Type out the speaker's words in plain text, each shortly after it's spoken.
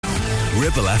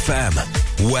Ribble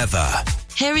FM. Weather.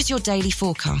 Here is your daily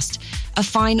forecast. A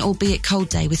fine, albeit cold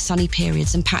day with sunny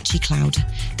periods and patchy cloud.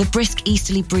 The brisk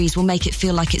easterly breeze will make it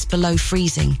feel like it's below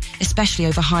freezing, especially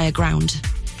over higher ground.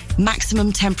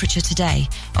 Maximum temperature today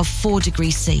of 4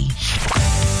 degrees C.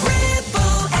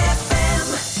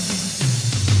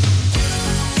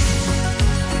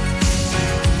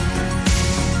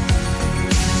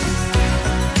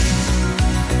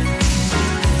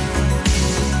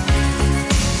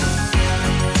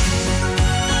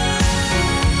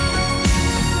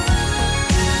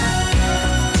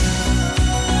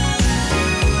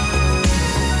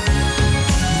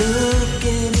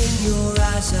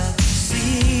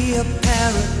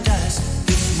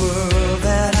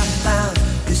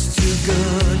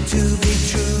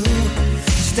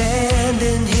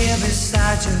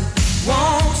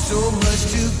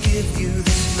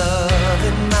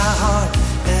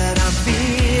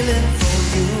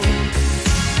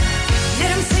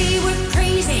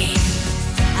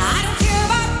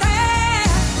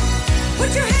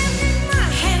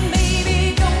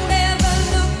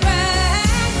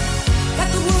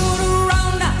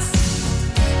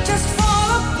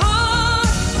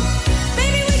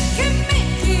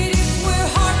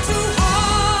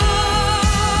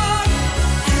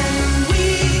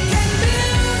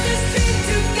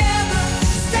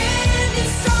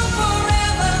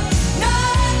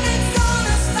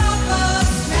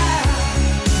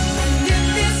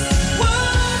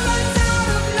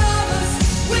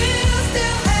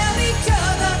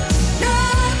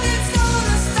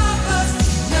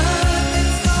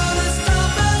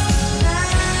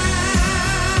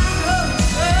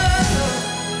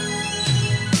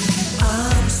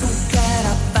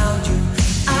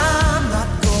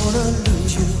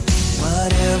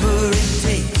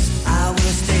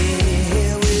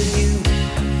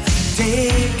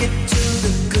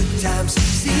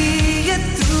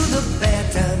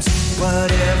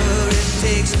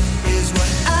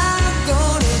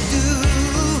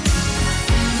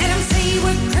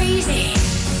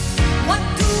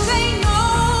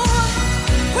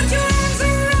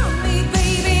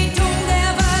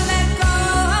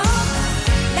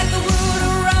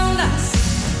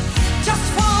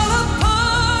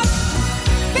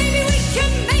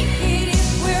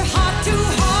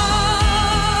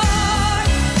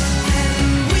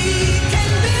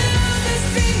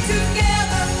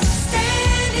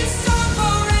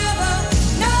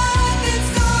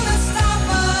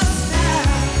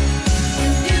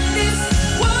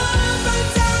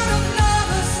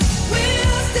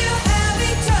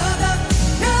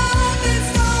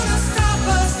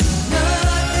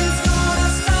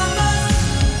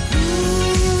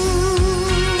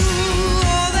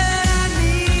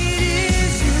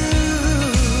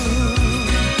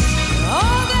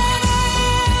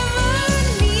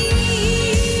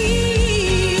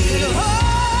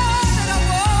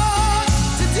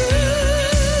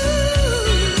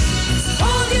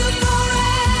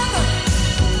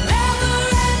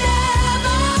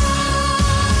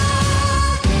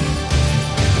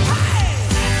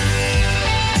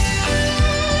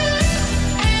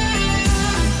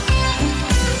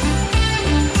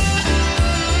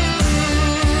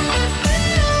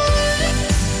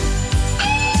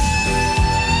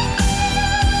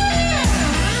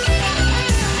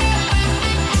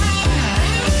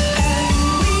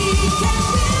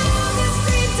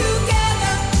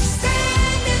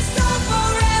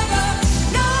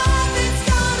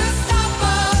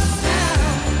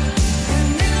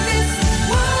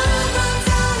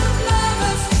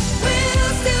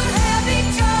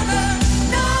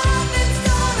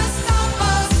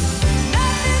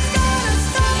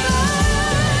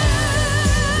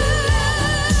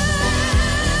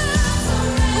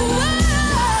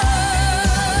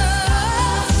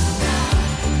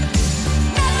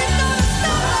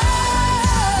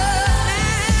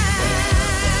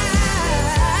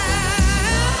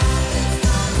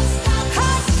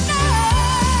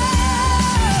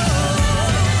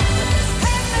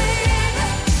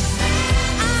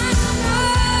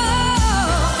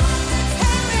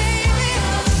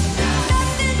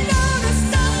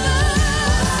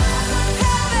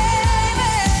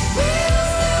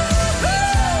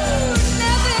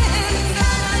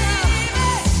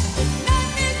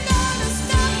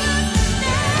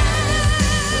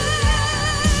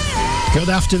 Good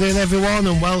afternoon, everyone,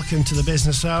 and welcome to the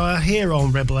Business Hour here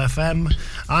on Ribble FM.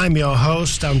 I'm your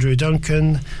host, Andrew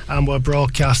Duncan, and we're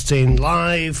broadcasting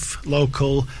live,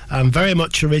 local, and very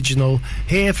much original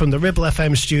here from the Ribble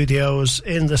FM studios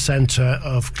in the centre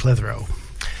of Clitheroe.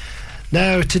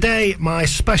 Now, today, my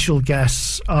special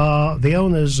guests are the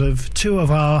owners of two of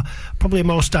our probably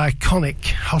most iconic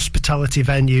hospitality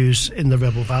venues in the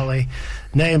Ribble Valley,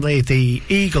 namely the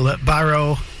Eagle at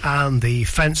Barrow and the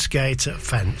Fence Gate at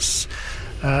Fence.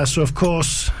 So, of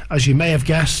course, as you may have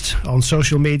guessed, on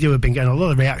social media we've been getting a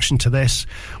lot of reaction to this.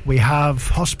 We have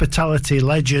hospitality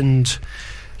legend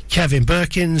Kevin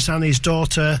Birkins and his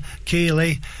daughter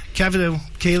Keely. Kevin and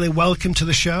Keely, welcome to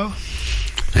the show.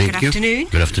 Good afternoon.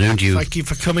 Good afternoon to you. Thank you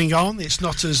for coming on. It's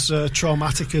not as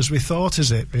traumatic as we thought,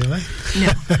 is it, really?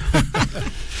 No.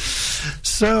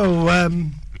 So,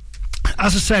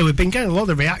 as I say, we've been getting a lot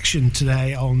of reaction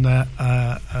today on a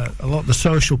lot of the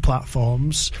social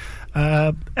platforms.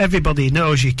 Everybody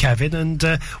knows you, Kevin, and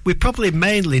we probably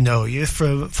mainly know you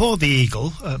for the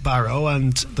Eagle at Barrow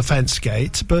and the Fence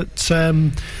Gate, but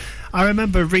I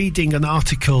remember reading an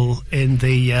article in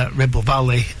the Ribble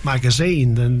Valley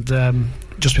magazine and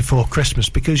just before Christmas,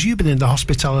 because you've been in the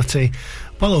hospitality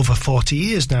well over 40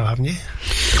 years now, haven't you?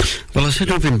 Well, I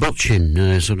set off in Butchin,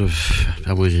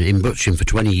 I was in Butchin for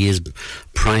 20 years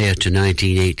prior to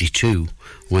 1982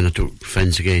 when I took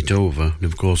Fencegate over. And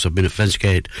of course, I've been at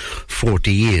Fencegate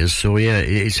 40 years, so yeah,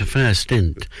 it's a fair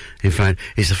stint. In fact,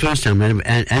 it's the first time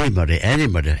anybody,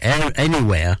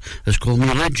 anywhere has called me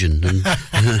a legend. And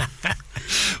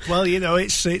well, you know,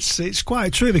 it's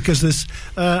quite true, because there's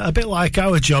a bit like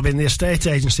our job in the estate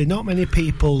agency. Not many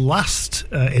people last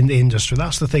in the industry.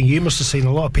 That's the thing. You must have seen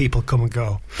a lot of people come and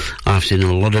go. I've seen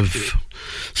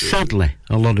sadly,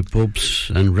 a lot of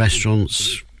pubs and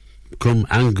restaurants come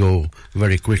and go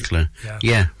very quickly.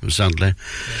 Yeah, sadly. Yeah.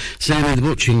 Same with the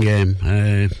butching game.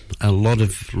 A lot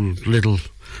of little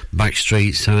back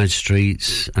streets, side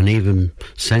streets, and even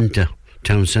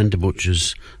town centre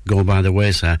butchers go by the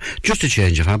wayside. Just a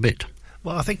change of habit.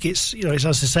 Well, I think it's as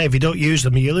I say, if you don't use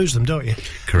them, you lose them, don't you?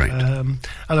 Correct. And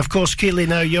of course, Keely,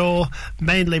 now you're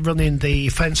mainly running the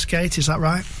Fence Gate, is that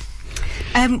right?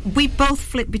 We both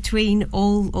flip between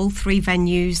all three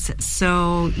venues,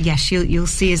 so yes, you'll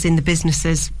see us in the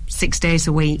businesses 6 days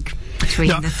a week between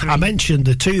the three. I mentioned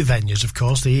the two venues, of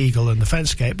course, the Eagle and the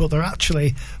Fence Gate, but there are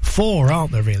actually four,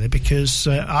 aren't there, really? Because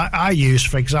I use,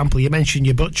 for example, you mentioned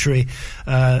your butchery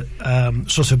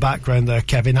sort of background there,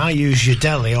 Kevin. I use your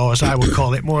deli, or as I would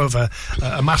call it, more of a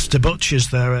master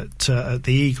butcher's there at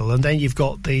the Eagle, and then you've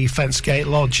got the Fence Gate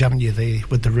Lodge, haven't you,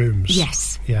 with the rooms?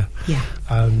 Yes. Yeah.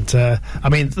 And I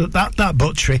mean, that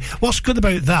butchery, what's good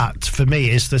about that for me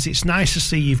is that it's nice to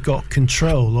see you've got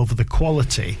control over the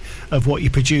quality of what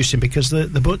you're producing, because the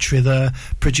butchery there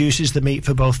produces the meat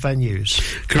for both venues.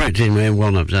 Correct.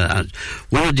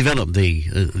 When I developed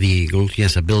the Eagle,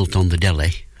 yes, I built on the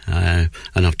deli, and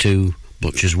I've two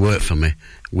butchers work for me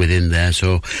within there,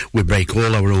 so we break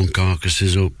all our own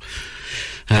carcasses up.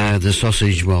 The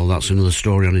sausage, well, that's another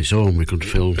story on its own. We could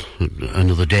fill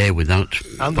another day with that.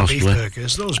 And the beef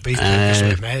burgers. Those beef burgers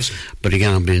are amazing. But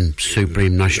again, I've been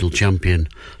Supreme National Champion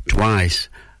twice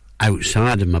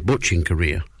outside of my butching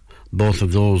career. Both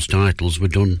of those titles were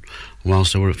done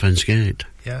whilst I were at Fencegate.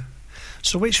 Yeah.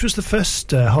 So which was the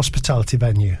first hospitality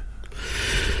venue?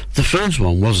 The first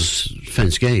one was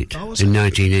Fencegate in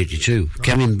 1982. Right.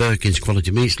 Kevin Birkins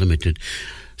Quality Meats Limited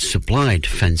supplied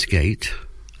Fencegate.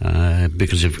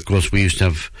 Because of course we used to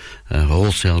have a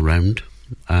wholesale round,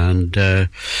 and again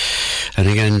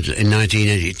in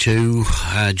 1982,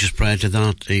 just prior to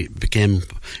that,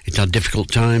 it had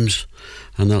difficult times,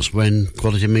 and that's when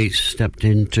Quality Meats stepped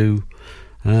in to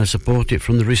support it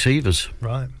from the receivers.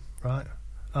 Right.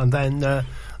 And then the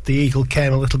Eagle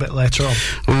came a little bit later on.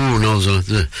 Oh no,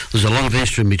 there's a lot of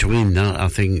history in between that. I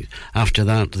think after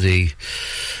that the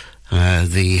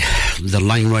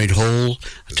Langride Hall,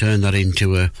 I turned that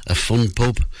into a fun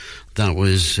pub. That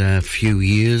was a few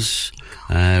years.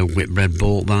 Whitbread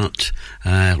bought that.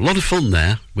 A lot of fun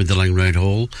there with the Langride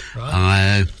Hall.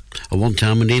 Right. At one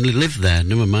time I nearly lived there,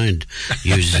 never mind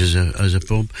used it as a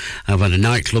pub. I've had a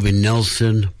nightclub in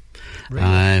Nelson.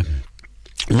 Really?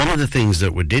 One of the things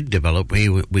that we did develop,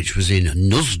 which was in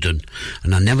Nusden,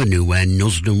 and I never knew where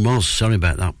Nusden was. Sorry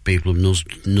about that, people of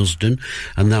Nusden.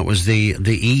 And that was the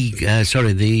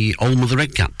Old Mother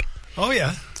Redcap. Oh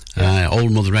yeah.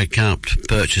 Old Mother Redcap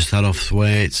purchased that off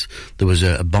Thwaites. There was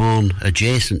a barn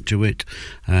adjacent to it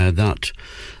that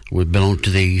would belong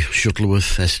to the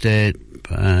Shuttleworth estate,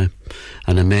 and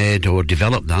I made or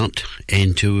developed that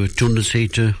into a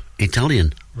 200-seater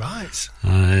Italian. Right.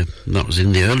 That was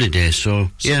in the early days,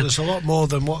 so yeah. There's a lot more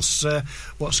than what's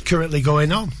currently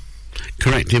going on.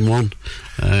 Correct in one.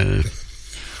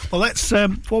 Well, let's.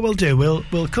 What we'll do,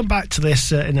 we'll come back to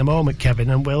this in a moment, Kevin,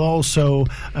 and we'll also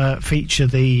feature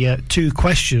the two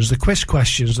questions, the quiz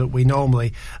questions that we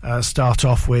normally start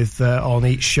off with on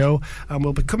each show, and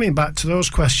we'll be coming back to those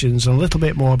questions and a little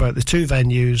bit more about the two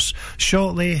venues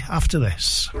shortly after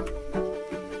this.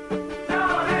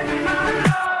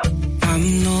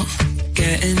 I'm not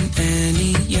getting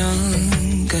any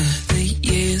younger. The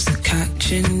years are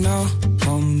catching up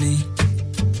on me.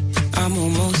 I'm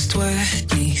almost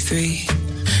 23.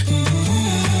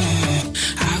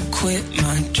 I quit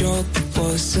my job, it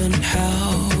wasn't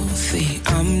healthy.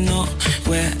 I'm not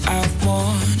where I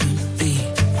wanna be,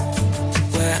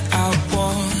 where I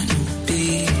wanna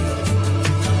be.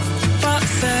 But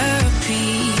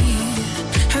therapy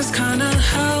has kinda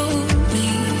helped me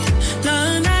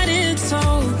learn that it's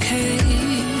okay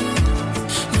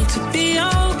not to be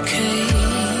okay.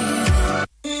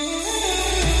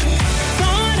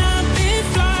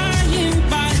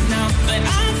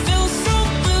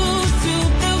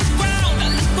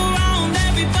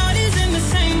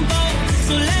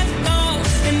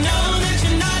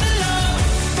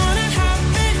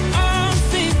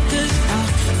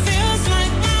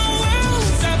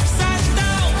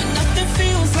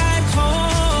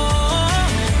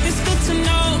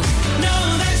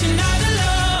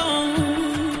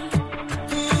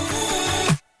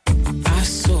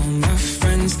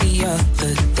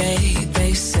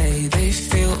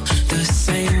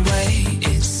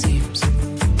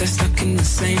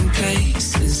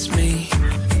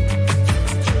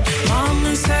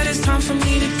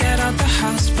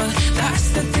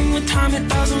 Time it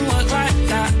doesn't work like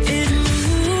that. It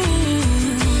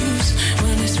moves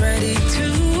when it's ready to.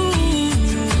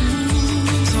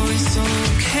 So it's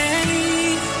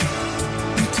okay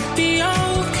to be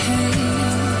okay.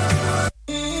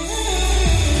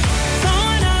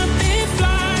 Thought I'd be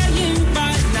flying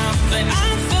right now, but I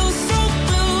feel so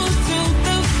glued to the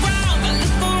ground. I look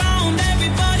around,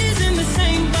 everybody's in the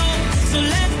same boat. So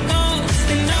let go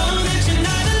and know that you're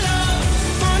not alone.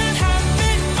 Wanna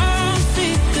have it all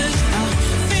figured out.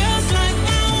 Feels like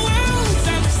my world's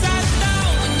upside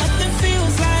down and nothing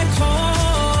feels like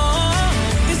home.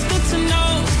 It's good to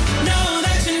know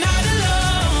that you're not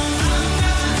alone. I'm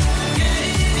not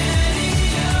getting any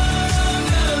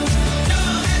younger.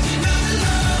 Know that you're not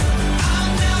alone.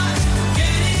 I'm not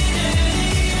getting any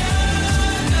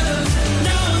younger.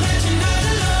 Know that you're not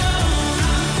alone.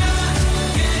 I'm not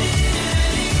getting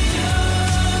any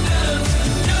younger.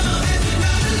 Know that you're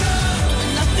not alone. When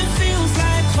nothing feels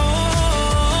like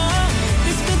home,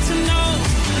 it's good to know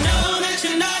that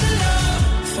you're not alone.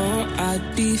 Thought I'd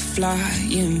be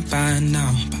flying by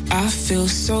now, but I feel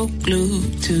so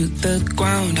glued to the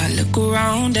ground. I look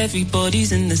around,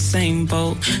 everybody's in the same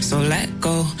boat. So let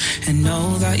go and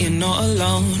know that you're not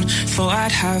alone. Thought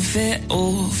I'd have it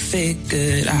all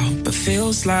figured out, but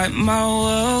feels like my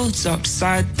world's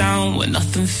upside down when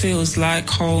nothing feels like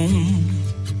home.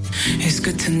 It's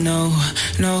good to know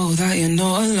that you're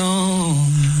not alone.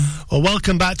 Well,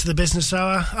 welcome back to the Business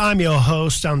Hour. I'm your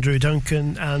host, Andrew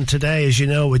Duncan, and today, as you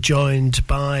know, we're joined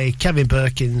by Kevin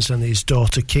Perkins and his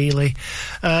daughter, Keely.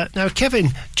 Now,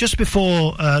 Kevin, just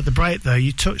before the break there,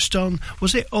 you touched on,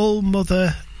 was it Old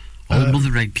Mother... Old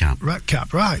Mother Redcap.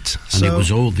 Redcap, right. And it was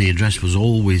the address was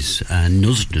always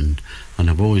Nusden, and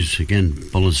I've always, again,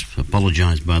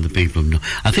 apologised by the people.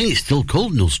 I think it's still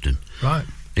called Nusden. Right.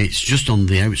 It's just on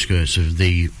the outskirts of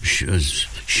the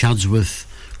Shadsworth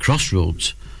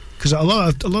Crossroads. Because a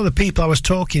lot of people I was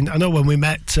talking, I know when we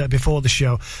met before the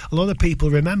show, a lot of people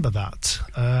remember that.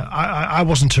 I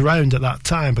wasn't around at that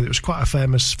time, but it was quite a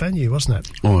famous venue, wasn't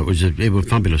it? Oh, it was a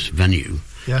fabulous venue.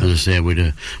 Yeah. As I say, with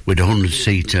a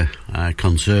 100-seater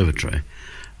conservatory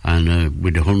and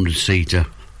with a 100-seater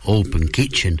open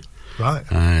kitchen. Right.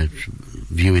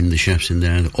 Viewing the chefs in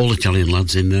there, all Italian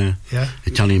lads in there. Yeah.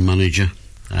 Italian manager.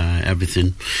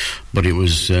 Everything, but it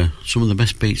was some of the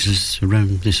best pizzas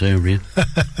around this area.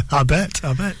 I bet.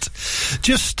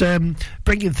 Just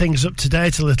bringing things up to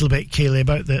date a little bit, Keely,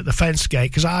 about the fence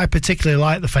gate, because I particularly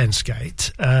like the fence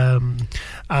gate, and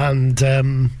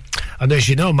as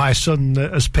you know, my son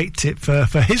has picked it for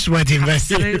his wedding venue.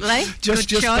 Absolutely, good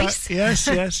choice.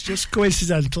 Yes, just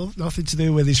coincidental, nothing to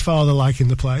do with his father liking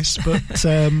the place, but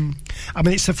I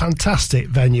mean, it's a fantastic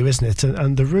venue, isn't it?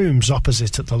 And the rooms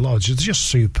opposite at the lodge are just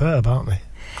superb, aren't they?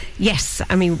 Yes,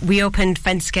 I mean, we opened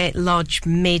Fencegate Lodge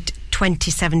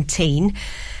mid-2017.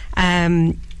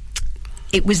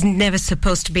 It was never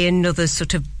supposed to be another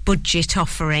sort of budget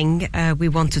offering. We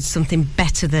wanted something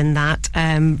better than that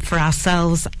for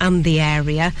ourselves and the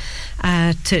area,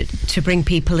 to bring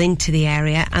people into the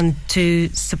area and to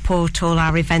support all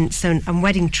our events and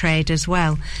wedding trade as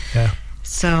well. Yeah.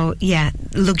 So, yeah,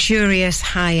 luxurious,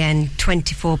 high-end,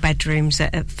 24 bedrooms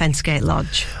at Fensgate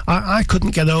Lodge. I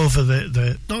couldn't get over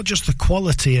the not just the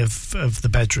quality of the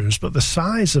bedrooms, but the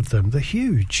size of them. They're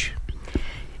huge.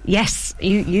 Yes,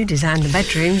 you designed the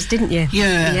bedrooms, didn't you?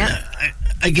 Yeah.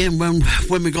 Again, when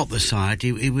we got the site,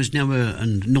 it was never,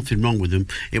 and nothing wrong with them,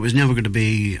 it was never going to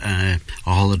be a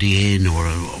Holiday Inn or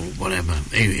whatever.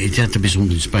 It had to be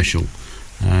something special.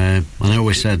 And I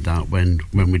always said that when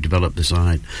we developed the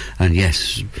site. And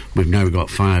yes, we've now got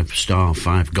 5-star,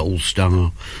 5 gold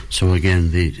star. So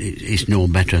again, it's no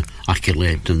better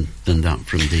accolade than that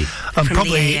from the.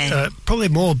 And probably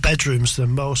more bedrooms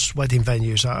than most wedding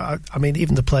venues. I mean,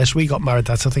 even the place we got married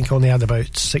at, I think only had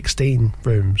about 16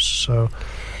 rooms. So.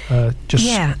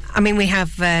 Yeah, I mean, we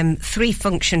have 3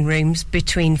 function rooms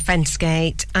between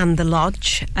Fensgate and the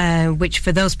lodge, which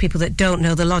for those people that don't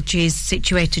know, the lodge is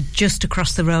situated just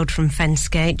across the road from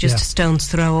Fensgate, just a stone's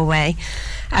throw away.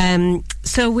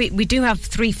 So we do have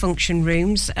 3 function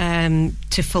rooms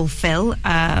to fulfil,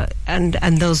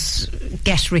 and those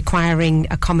guests requiring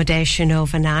accommodation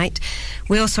overnight.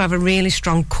 We also have a really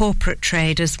strong corporate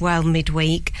trade as well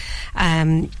midweek.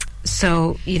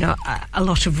 So, you know, a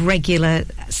lot of regular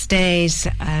stays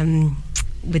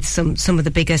with some of the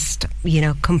biggest, you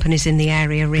know, companies in the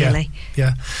area, really.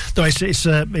 Yeah. No, it's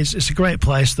a great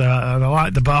place there, and I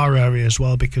like the bar area as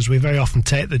well, because we very often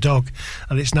take the dog,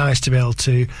 and it's nice to be able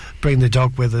to bring the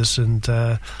dog with us. And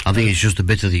I think it's just the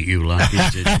bitter that you like,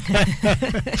 isn't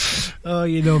it? Oh,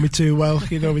 you know me too well.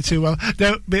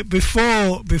 Now,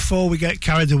 before we get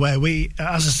carried away, we,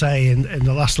 as I say in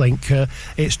the last link,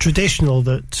 it's traditional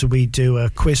that we do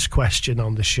a quiz question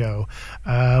on the show.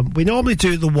 We normally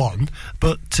do the one,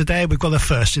 but today we've got a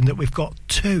first in that we've got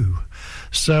 2.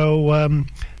 So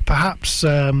perhaps,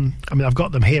 I mean, I've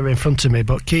got them here in front of me,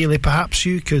 but Keely, perhaps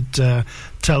you could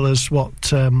tell us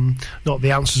what, not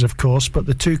the answers, of course, but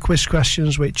the 2 quiz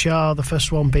questions, which are the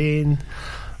first one being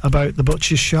about the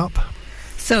butcher's shop.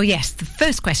 So, yes, the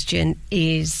first question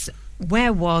is,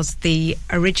 where was the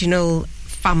original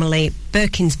family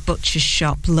Birkin's Butcher's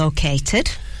shop located?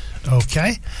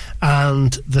 Okay.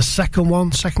 And the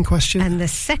second question? And the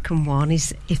second one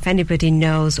is if anybody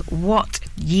knows what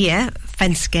year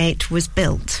Fensgate was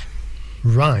built.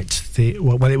 Right.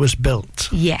 When it was built?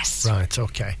 Yes. Right,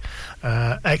 okay.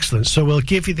 Excellent. So we'll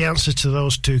give you the answer to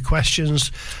those 2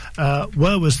 questions.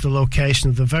 Where was the location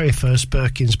of the very first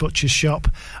Birkin's Butcher's shop,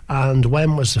 and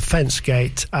when was the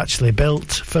Fensgate actually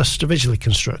built, first originally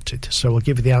constructed? So we'll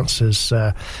give you the answers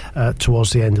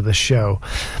towards the end of the show.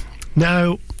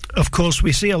 Now, of course,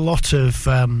 we see a lot of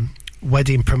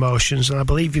wedding promotions, and I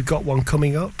believe you've got one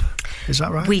coming up. Is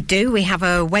that right? We do. We have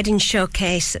a wedding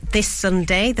showcase this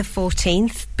Sunday, the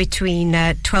 14th, between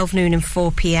 12 noon and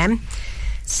 4 p.m.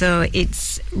 So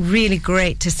it's really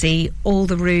great to see all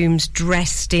the rooms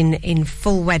dressed in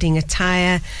full wedding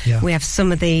attire. Yeah. We have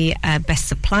some of the best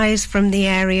suppliers from the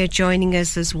area joining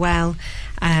us as well.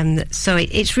 So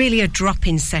it's really a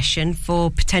drop-in session for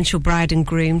potential bride and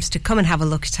grooms to come and have a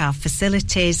look at our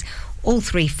facilities. All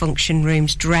 3 function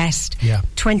rooms dressed,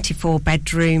 24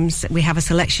 bedrooms. We have a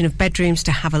selection of bedrooms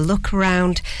to have a look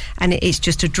around, and it's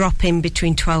just a drop-in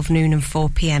between 12 noon and 4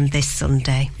 p.m. this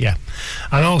Sunday. Yeah,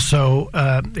 and also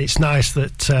it's nice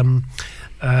that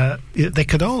they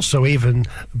could also even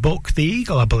book the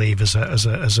Eagle, I believe, as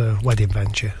a wedding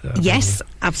venture. Yes,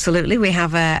 absolutely. We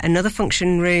have another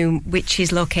function room which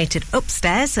is located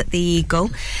upstairs at the Eagle.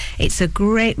 It's a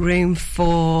great room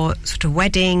for sort of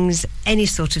weddings, any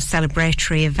sort of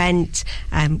celebratory event,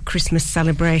 Christmas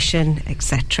celebration,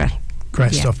 etc.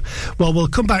 Great stuff. Well, we'll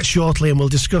come back shortly and we'll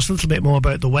discuss a little bit more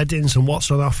about the weddings and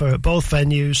what's on offer at both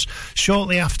venues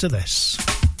shortly after this.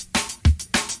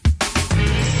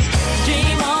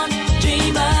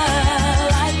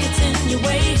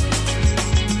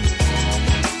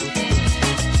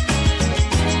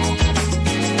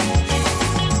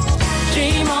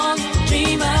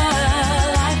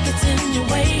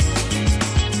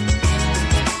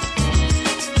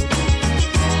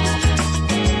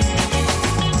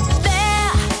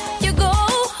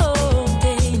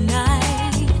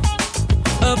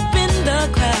 Up in the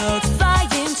clouds,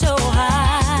 flying so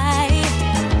high.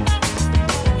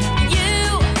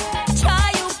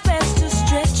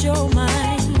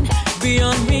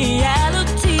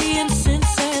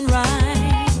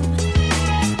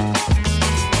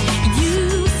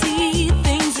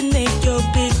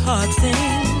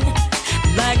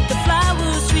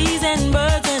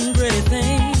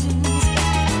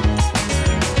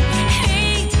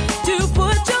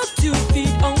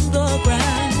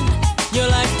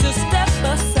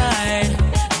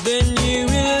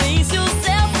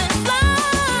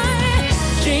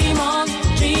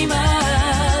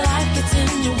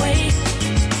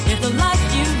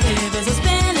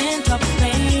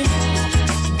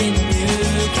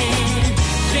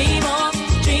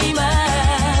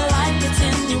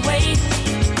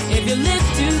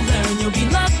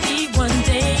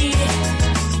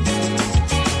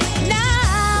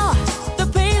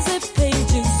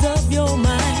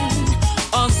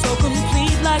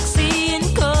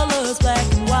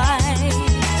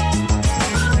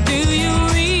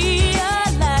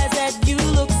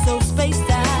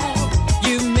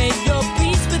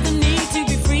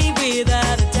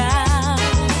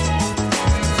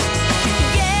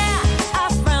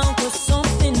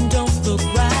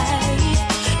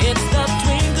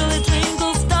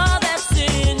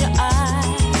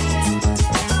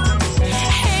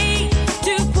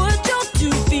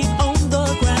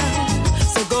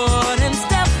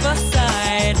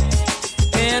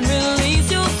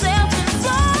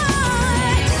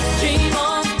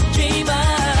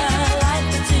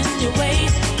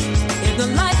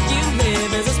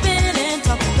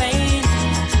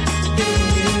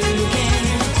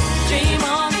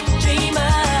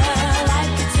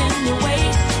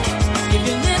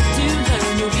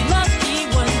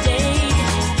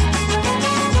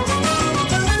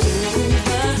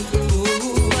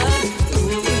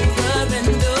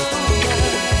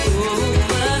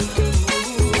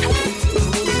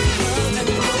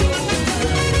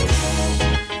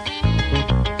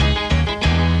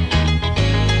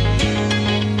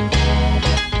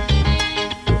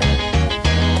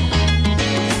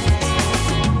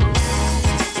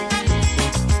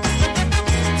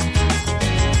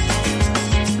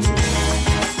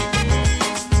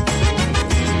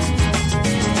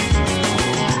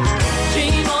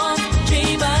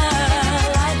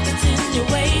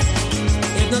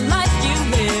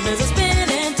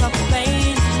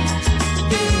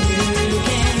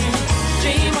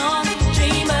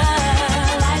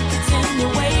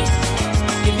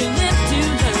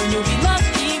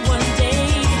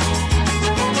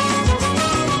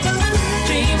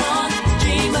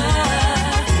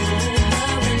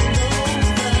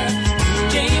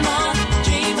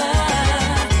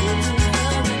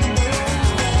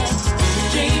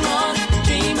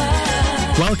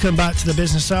 Welcome back to the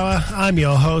Business Hour. I'm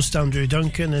your host, Andrew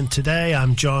Duncan, and today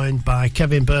I'm joined by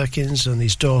Kevin Birkins and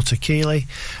his daughter, Keely.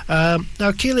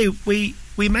 Now, Keely, we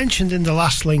mentioned in the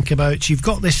last link about you've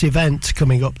got this event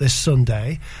coming up this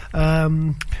Sunday.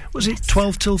 Was it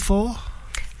 12 till 4?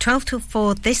 12 till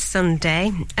 4 this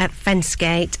Sunday at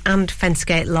Fencegate and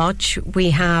Fencegate Lodge.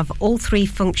 We have all 3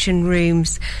 function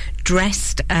rooms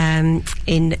dressed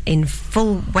in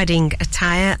full wedding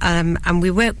attire, and we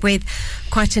work with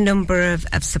quite a number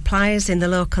of suppliers in the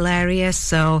local area.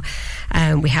 So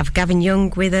we have Gavin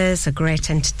Young with us, a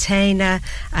great entertainer,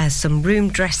 some room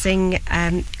dressing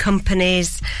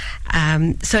companies.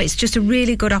 So it's just a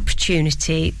really good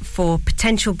opportunity for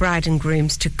potential bride and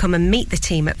grooms to come and meet the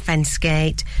team at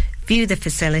Fencegate, view the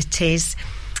facilities,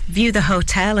 view the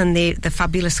hotel and the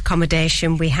fabulous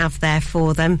accommodation we have there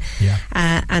for them,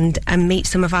 and meet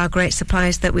some of our great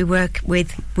suppliers that we work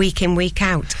with week in, week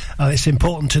out. It's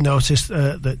important to notice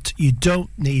that you don't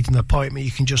need an appointment.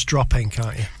 You can just drop in,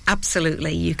 can't you?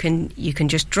 Absolutely. You can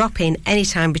just drop in any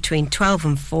time between 12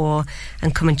 and 4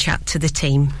 and come and chat to the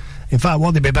team. In fact,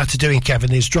 what they'd be better doing,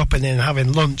 Kevin, is dropping in and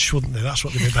having lunch, wouldn't they? That's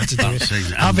what they'd be better doing.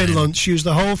 Having lunch, use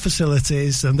the whole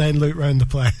facilities, and then loot round the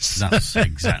place. That's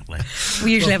exactly.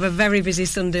 We usually have a very busy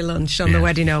Sunday lunch on the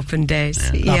wedding open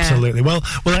days. Yeah. Absolutely. Well,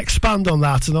 we'll expand on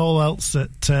that and all else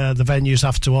that the venues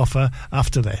have to offer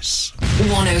after this.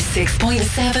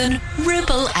 106.7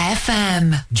 Ribble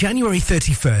FM. January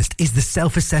 31st is the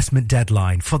self-assessment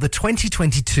deadline for the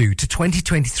 2022 to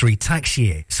 2023 tax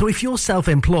year. So if you're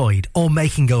self-employed or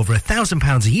making over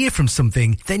 £1,000 a year from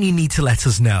something, then you need to let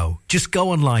us know. Just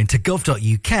go online to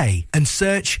gov.uk and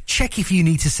search check if you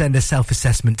need to send a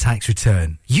self-assessment tax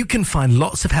return. You can find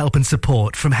lots of help and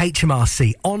support from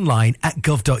HMRC online at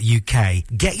gov.uk.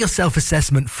 Get your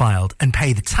self-assessment filed and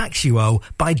pay the tax you owe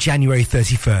by January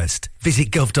 31st. Visit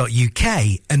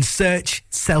gov.uk and search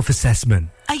self-assessment.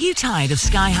 Are you tired of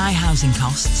sky-high housing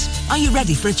costs? Are you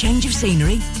ready for a change of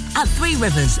scenery? At Three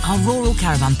Rivers, our rural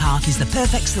caravan park is the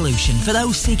perfect solution for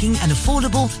those seeking an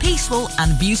affordable, peaceful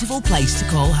and beautiful place to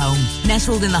call home.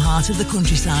 Nestled in the heart of the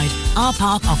countryside, our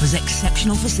park offers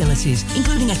exceptional facilities,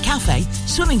 including a cafe,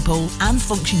 swimming pool and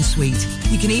function suite.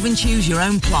 You can even choose your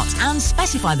own plot and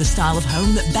specify the style of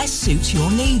home that best suits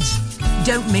your needs.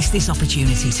 Don't miss this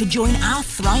opportunity to join our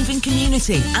thriving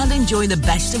community and enjoy the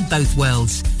best of both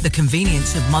worlds. The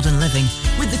convenience of modern living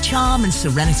with the charm and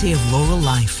serenity of rural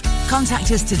life.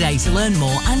 Contact us today to learn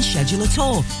more and schedule a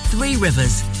tour. Three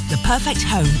Rivers, the perfect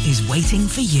home is waiting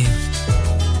for you.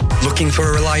 Looking for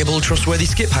a reliable, trustworthy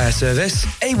skip hire service?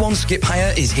 A1 Skip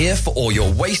Hire is here for all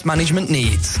your waste management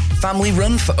needs. Family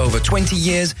run for over 20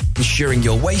 years, ensuring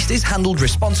your waste is handled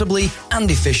responsibly and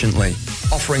efficiently.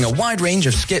 Offering a wide range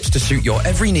of skips to suit your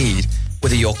every need,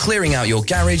 whether you're clearing out your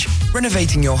garage,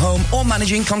 renovating your home or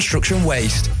managing construction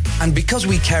waste. And because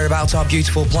we care about our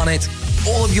beautiful planet,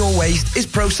 all of your waste is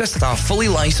processed at our fully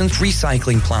licensed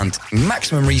recycling plant,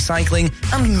 maximum recycling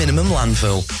and minimum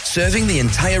landfill, serving the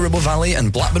entire Ribble Valley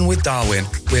and Blackburn with Darwen.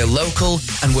 We're local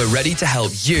and we're ready to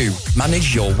help you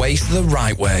manage your waste the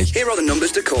right way. Here are the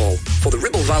numbers to call. For the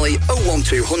Ribble Valley,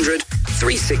 01200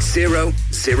 360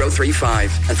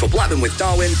 035. And for Blackburn with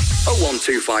Darwen,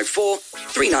 01254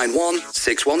 391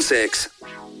 616.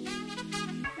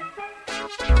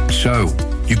 So,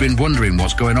 you've been wondering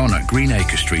what's going on at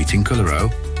Greenacre Street in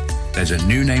Clitheroe? There's a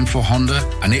new name for Honda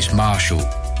and it's Marshall.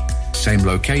 Same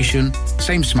location,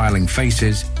 same smiling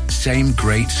faces, same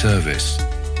great service.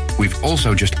 We've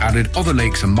also just added other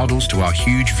lakes and models to our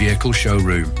huge vehicle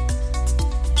showroom.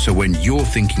 So when you're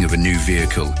thinking of a new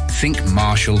vehicle, think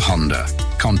Marshall Honda.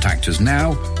 Contact us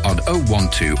now on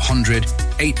 01200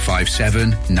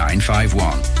 857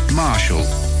 951. Marshall,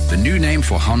 the new name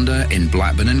for Honda in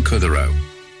Blackburn and Clitheroe.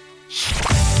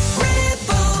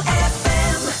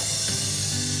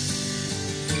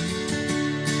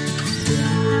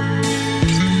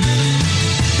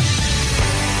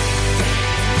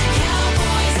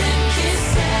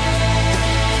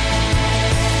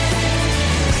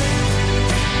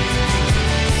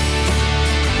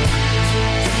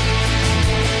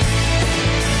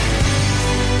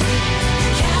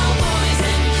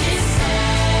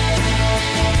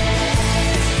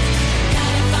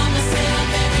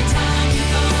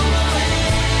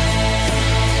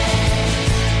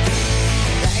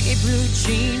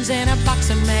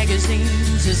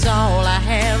 Is all I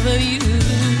have of you.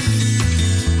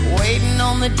 Waiting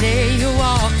on the day you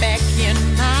walk back in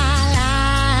my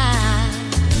life.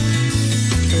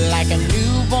 Like a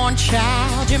newborn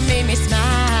child, you made me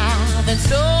smile, then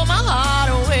stole my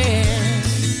heart away.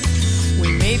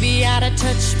 We may be out of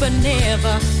touch, but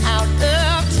never out of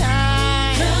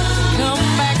time.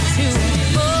 Come back to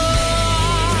me, boy.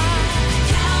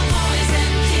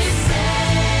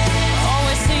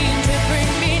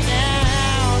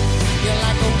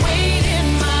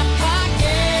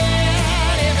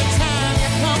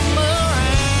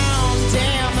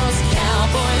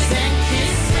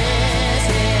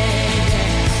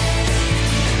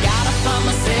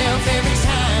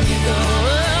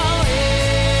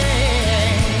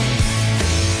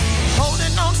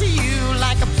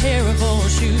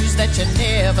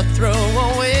 never throw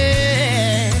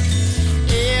away.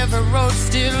 Every road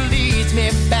still leads me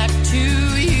back to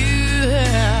you.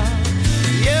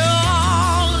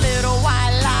 Your little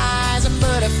white lies and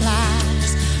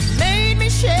butterflies made me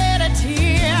shed a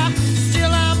tear.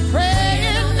 Still I'm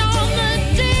praying on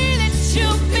the day that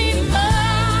you'll be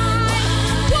mine.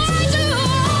 Why do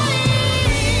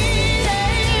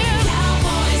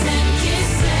cowboys and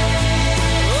kisses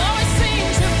always seem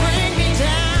to bring me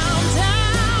down,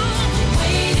 down?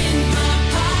 Weight in my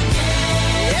pocket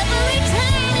every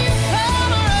time you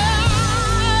come around.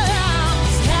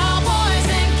 Cowboys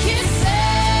and kisses,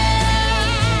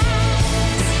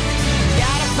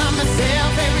 gotta find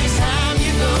myself every time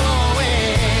you go away.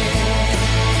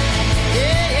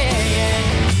 Yeah, yeah,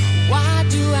 yeah. Why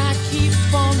do I keep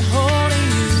on holding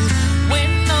you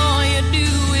when all you do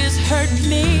is hurt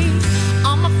me?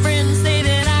 All my friends say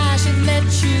that I should let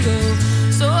you go,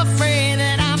 so afraid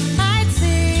that I might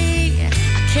say I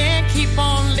can't keep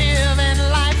on living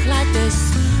life like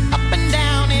this, up and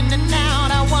down, in and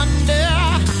out. I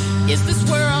wonder, is this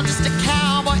world just a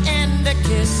cowboy and a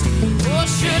kiss, or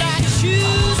should I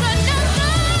choose another?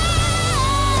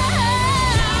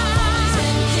 Cowboys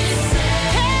and kisses,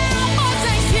 cowboys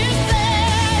and kisses.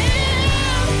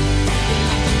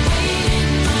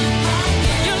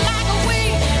 You're like a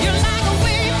weight,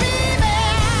 baby.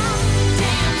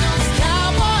 Damn those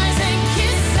cowboys and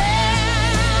kisses.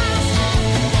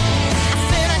 I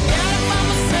said I gotta find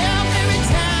myself every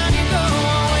time you go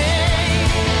away.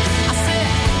 I said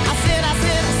I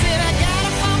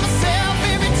gotta find myself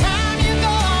every time you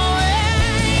go away.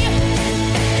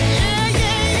 Yeah,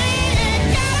 yeah,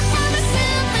 yeah, gotta find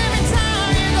myself every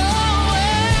time you go away.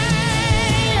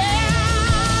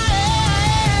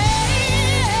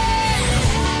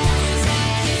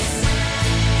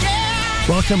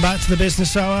 Welcome back to the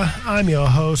Business Hour. I'm your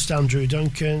host, Andrew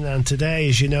Duncan, and today,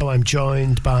 as you know, I'm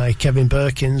joined by Kevin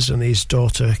Birkins and his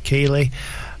daughter, Keely.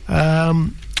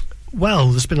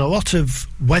 Well, there's been a lot of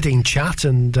wedding chat,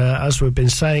 and as we've been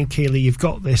saying, Keely, you've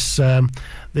got this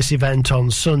this event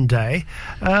on Sunday.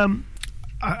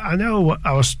 I know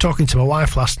I was talking to my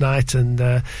wife last night,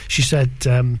 and she said,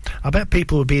 I bet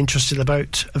people would be interested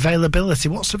about availability.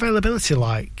 What's availability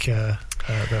like at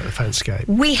the Fencegate?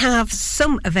 We have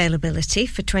some availability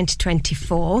for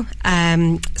 2024,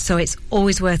 so it's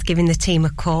always worth giving the team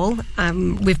a call.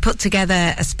 We've put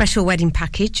together a special wedding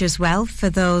package as well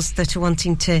for those that are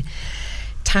wanting to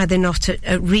tie the knot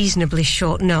at reasonably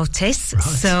short notice. Right.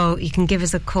 So you can give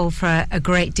us a call for a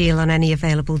great deal on any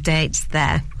available dates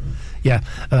there. Yeah,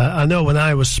 I know when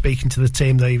I was speaking to the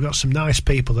team there, you've got some nice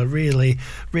people. They're really,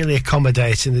 really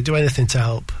accommodating. They do anything to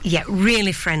help. Yeah,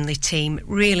 really friendly team,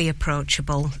 really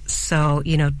approachable. So,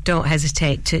 don't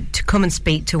hesitate to come and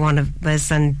speak to one of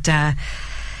us and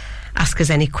ask us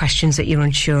any questions that you're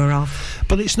unsure of.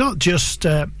 But it's not just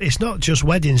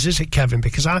weddings, is it, Kevin?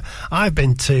 Because I've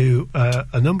been to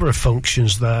a number of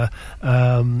functions there.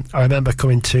 I remember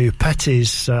coming to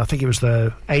Petty's, I think it was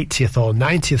the 80th or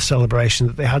 90th celebration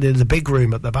that they had in the big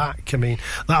room at the back. I mean,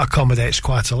 that accommodates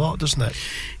quite a lot, doesn't it?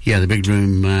 Yeah, the big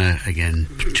room, again,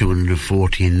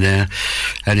 240 in there.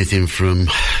 Anything from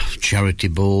charity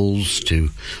balls to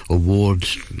award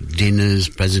dinners,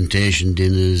 presentation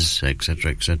dinners,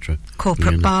 etc., etc.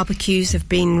 Corporate barbecues have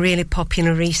been really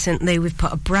popular recently. We've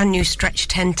put a brand new stretch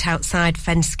tent outside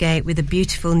Fencegate with a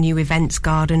beautiful new events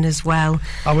garden as well.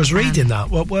 I was reading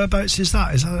that. Whereabouts is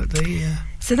that? Is that the...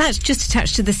 So that's just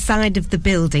attached to the side of the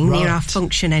building near our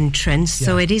function entrance. Yeah.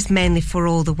 So it is mainly for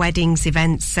all the weddings,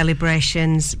 events,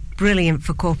 celebrations. Brilliant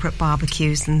for corporate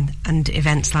barbecues and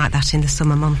events like that in the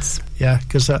summer months. Yeah,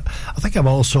 because I think I've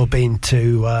also been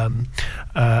to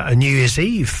a New Year's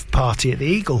Eve party at the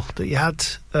Eagle that you had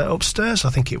upstairs, I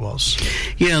think it was.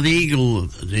 Yeah, the Eagle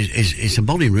is a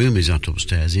body room, is that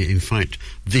upstairs. In fact,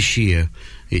 this year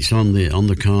it's on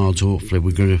the cards. Hopefully we're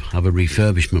going to have a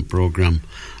refurbishment programme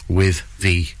with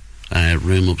the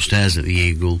room upstairs at the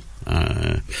Eagle.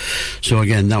 So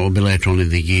again, that will be later on in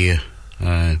the year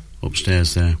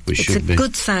upstairs there, which it's should be... It's a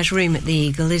good sized room at the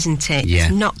Eagle, isn't it? Yeah,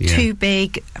 it's not too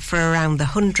big for around the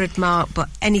 100 mark, but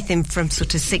anything from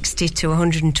sort of 60 to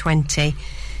 120...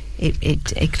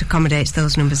 It accommodates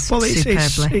those numbers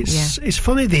superbly. It's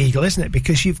funny, the Eagle, isn't it?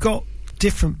 Because you've got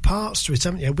different parts to it,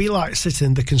 haven't you? We like sitting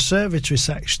in the conservatory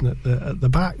section at the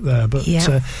back there, but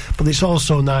it's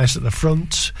also nice at the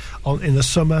front in the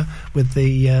summer with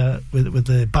the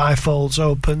bifolds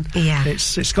open. Yeah,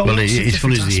 it's got. Well, it's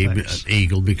funny the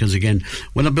Eagle because again,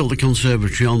 when I built the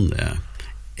conservatory on there,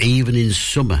 even in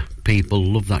summer, people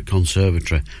love that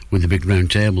conservatory with the big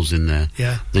round tables in there.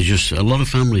 Yeah, there's just a lot of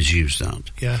families use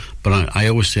that. Yeah, but I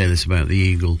always say this about the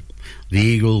Eagle. The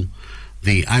Eagle,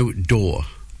 the outdoor,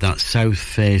 that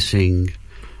south-facing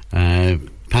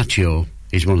patio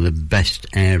is one of the best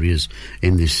areas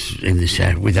in this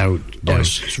area, without doubt.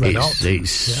 It's red hot.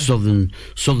 It's southern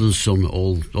sun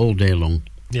all day long.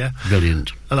 Yeah,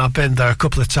 brilliant. And I've been there a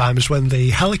couple of times when the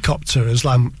helicopter has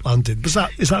landed. Is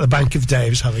that the Bank of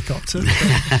Dave's helicopter?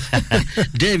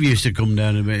 Dave used to come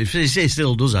down a bit. He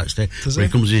still does, actually. Does he? He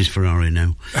comes in his Ferrari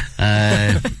now.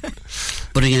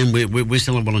 But again, we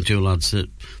still have one or two lads that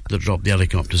drop the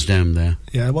helicopters down there.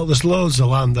 Yeah, well, there's loads of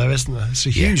land there, isn't there? It's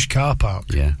a huge car park.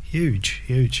 Yeah, huge.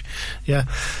 Yeah.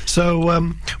 So,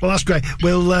 well, that's great.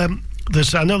 We'll. I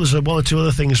know there's one or two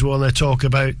other things we want to talk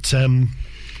about.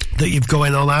 That you've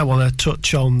going on. I want to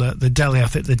touch on the deli. I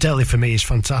think the deli for me is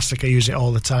fantastic. I use it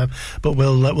all the time. But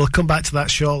we'll come back to that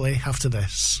shortly after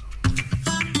this.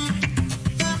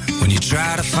 When you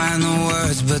try to find the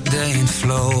words but they ain't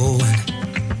flowing,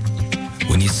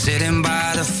 when you're sitting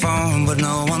by the phone but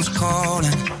no one's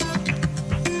calling,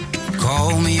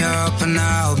 call me up and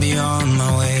I'll be on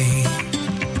my way.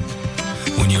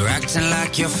 When you're acting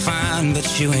like you're fine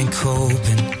but you ain't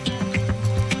coping,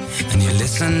 and you're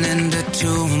listening to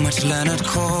too much Leonard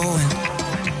Cohen,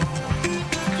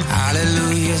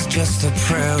 hallelujah's just a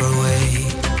prayer away.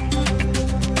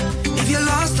 If you're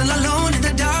lost and alone in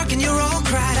the dark and you're all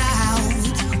cried out,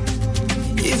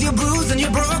 if you're bruised and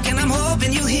you're broken, I'm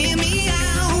hoping you hear me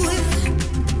out.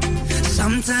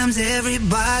 Sometimes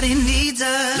everybody needs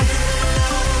a,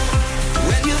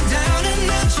 when you're down and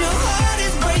out, your heart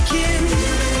is breaking,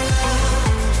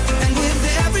 and with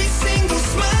every single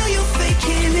smile you're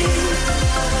faking it,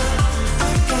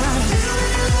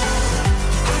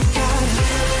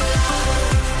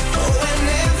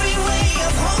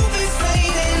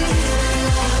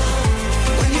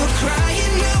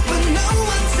 crying out but no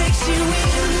one takes you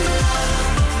in.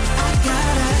 I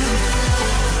gotta.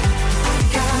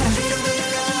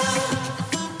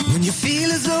 When you feel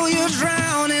as though you're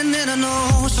drowning in an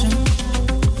ocean,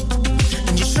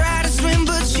 and you try to swim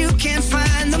but you can't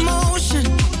find the motion,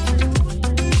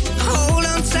 hold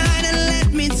on tight and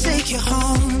let me take you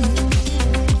home.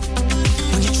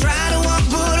 When you try to walk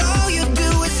but all you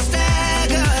do is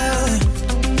stagger,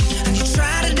 and you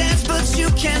try to dance but you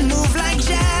can't move like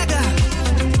Jagger,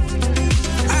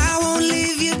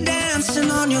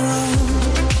 on your own.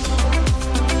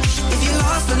 If you're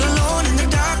lost and alone in the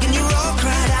dark and you're all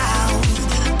cried out,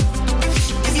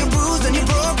 if you're bruised and you're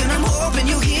broken, I'm hoping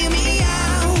you hear me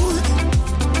out.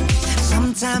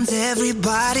 Sometimes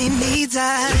everybody needs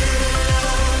a,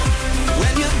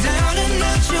 when you're down and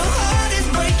out, your heart is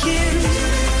breaking,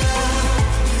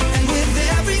 and with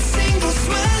every single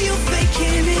smile you're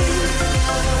faking it.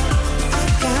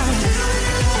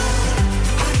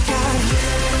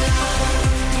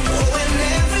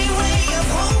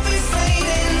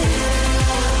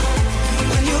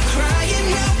 Crying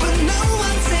out but no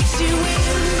one takes you in.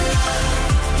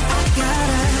 I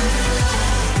gotta.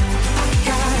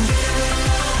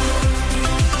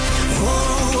 Oh,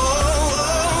 oh, oh,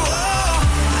 oh.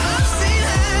 I've seen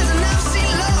highs and I've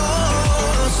seen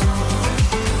lows.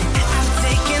 I've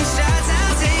taken shots,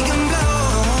 I've taken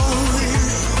blows.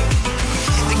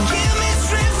 They give me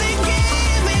strength, they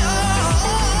give me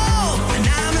hope, and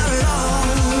I'm alone.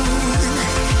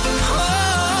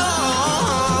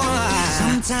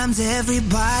 Sometimes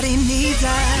everybody needs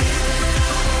that.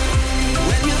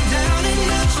 When you're down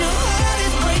and out, your heart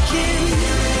is breaking,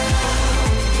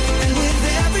 and with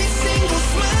every single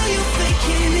smile you're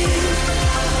faking it.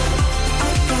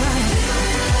 I got it.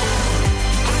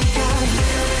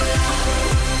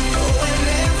 Oh, when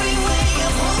every way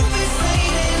of hope is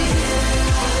fading,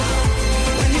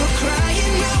 when you're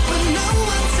crying out but no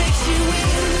one takes you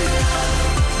in.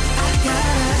 I got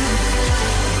it.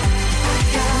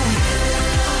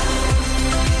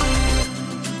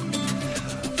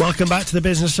 Welcome back to the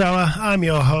Business Hour. I'm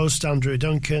your host, Andrew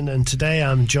Duncan, and today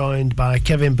I'm joined by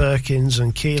Kevin Birkins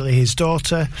and Keely, his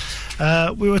daughter.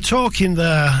 We were talking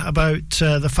there about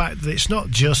the fact that it's not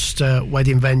just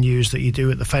wedding venues that you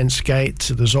do at the fence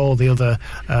gate. There's all the other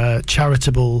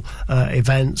charitable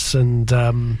events and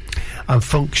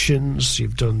functions.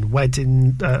 You've done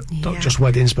wedding, not just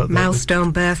weddings, but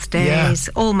milestone birthdays,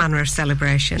 all manner of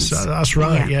celebrations. So that's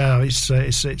right. Yeah, it's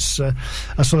a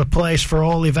sort of place for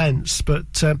all events.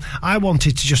 But I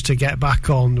wanted to get back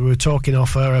on. We were talking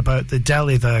off air about the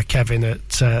deli there, Kevin, at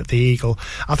the Eagle.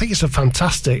 I think it's a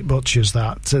fantastic butcher's,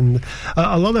 that, and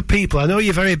a lot of people. I know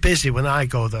you're very busy when I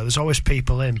go there. There's always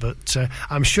people in, but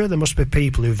I'm sure there must be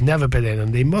people who've never been in,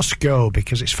 and they must go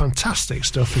because it's fantastic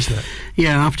stuff, isn't it?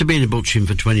 Yeah, after being a butchering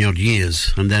for 20 odd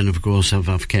years, and then of course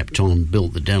I've kept on and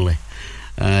built the deli,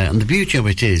 and the beauty of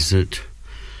it is that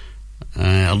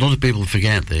A lot of people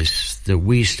forget this, that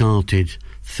we started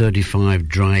 35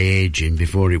 dry aging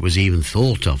before it was even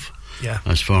thought of,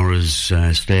 as far as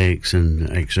steaks and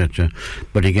etc.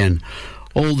 But again,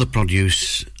 all the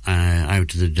produce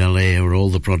out of the deli, or all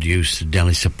the produce the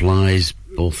deli supplies,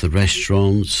 both the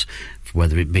restaurants,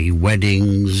 whether it be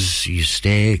weddings, your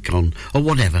steak or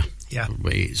whatever. Yeah,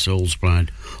 it's all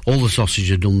supplied. All the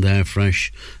sausage are done there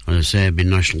fresh. As I say, I've been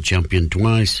national champion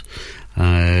twice.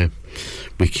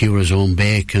 We cure our own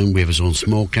bacon. We have our own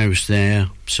smokehouse there.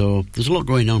 So there's a lot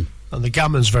going on. And the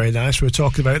gammon's very nice. We were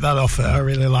talking about that off. I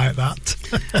really like that.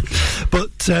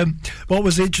 But what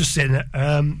was interesting,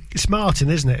 it's Martin,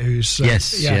 isn't it? Who's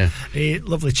yes, yeah.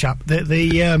 Lovely chap.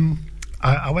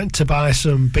 I went to buy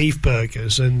some beef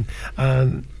burgers, and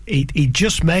he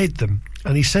just made them,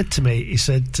 and he said to me,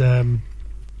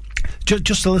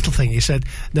 just a little thing. He said,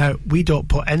 now, we don't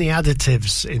put any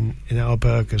additives in our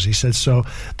burgers. He said, so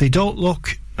they don't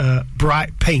look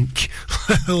bright pink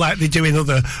like they do in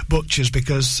other butchers,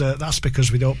 because that's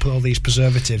because we don't put all these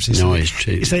preservatives. It's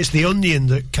true. He said it's the onion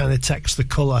that kind of takes the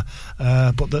colour,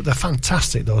 but they're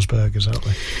fantastic, those burgers, aren't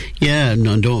they? Yeah,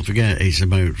 and don't forget, it's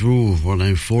about 4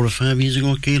 or 5 years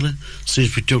ago, Keela,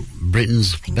 since we took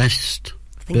Britain's best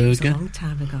burger. It's a long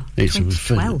time ago. It's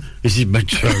 2012. This is about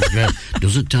 12. Yeah.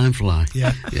 Doesn't time fly?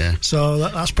 Yeah. Yeah. So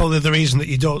that's probably the reason that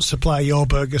you don't supply your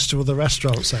burgers to other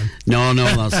restaurants then. No,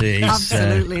 that's it. It's,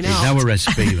 absolutely not. It's our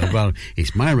recipe. Well,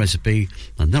 it's my recipe,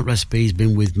 and that recipe's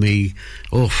been with me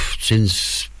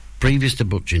since previous to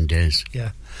butchering days.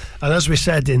 Yeah. And as we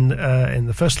said in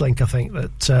the first link, I think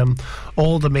that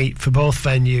all the meat for both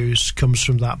venues comes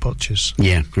from that butcher's.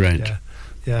 Yeah, correct.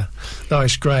 Yeah, no,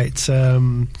 it's great. There's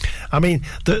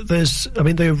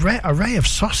the array of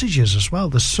sausages as well.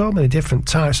 There's so many different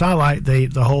types. I like the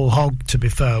whole hog, to be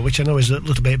fair, which I know is a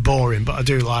little bit boring, but I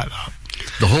do like that.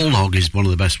 The whole hog is one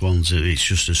of the best ones. It's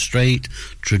just a straight,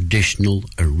 traditional,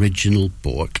 original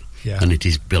pork, and it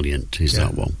is brilliant.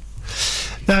 That one?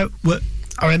 Now,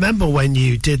 I remember when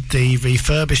you did the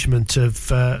refurbishment of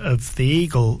the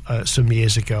Eagle some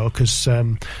years ago, because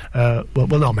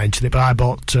we'll not mention it, but I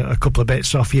bought a couple of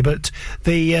bits off you. But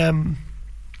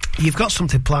you've got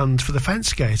something planned for the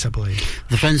fence gate, I believe.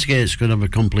 The fence gate's going to have a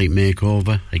complete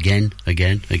makeover again.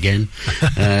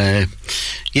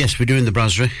 Yes, we're doing the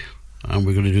brasserie, and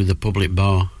we're going to do the public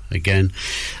bar again.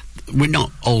 We're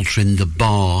not altering the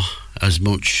bar as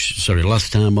much.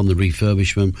 Last time on the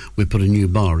refurbishment we put a new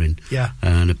bar in,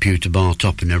 and a pewter bar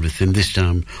top and everything. This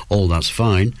time all that's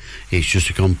fine. It's just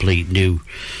a complete new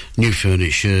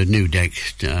furniture, new deck,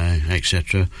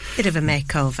 etc. Bit of a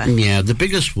makeover. Yeah, the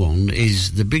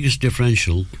biggest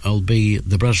differential will be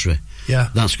the brasserie. Yeah,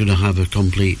 that's going to have a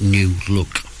complete new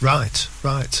look. Right,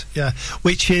 yeah.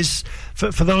 Which is,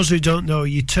 for those who don't know,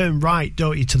 you turn right,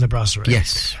 don't you, to the brasserie?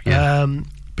 Yes. Yeah.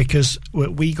 Because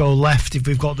we go left if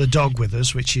we've got the dog with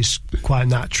us, which is quite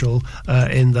natural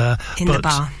in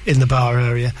the bar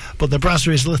area. But the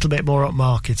brasserie is a little bit more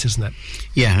upmarket, isn't it?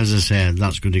 Yeah, as I said,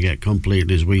 that's going to get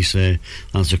completely, as we say,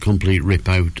 that's a complete rip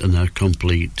out and a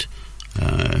complete.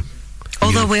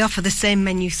 Although we offer the same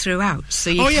menu throughout, so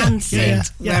you can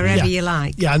sit wherever you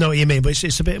like. Yeah, I know what you mean, but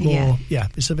it's a bit more. Yeah,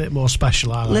 it's a bit more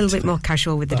special. A little bit more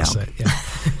casual with the dog. That's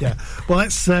it. Yeah. Well,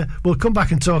 we'll come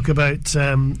back and talk about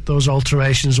those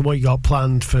alterations and what you got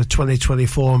planned for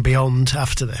 2024 and beyond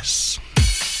after this.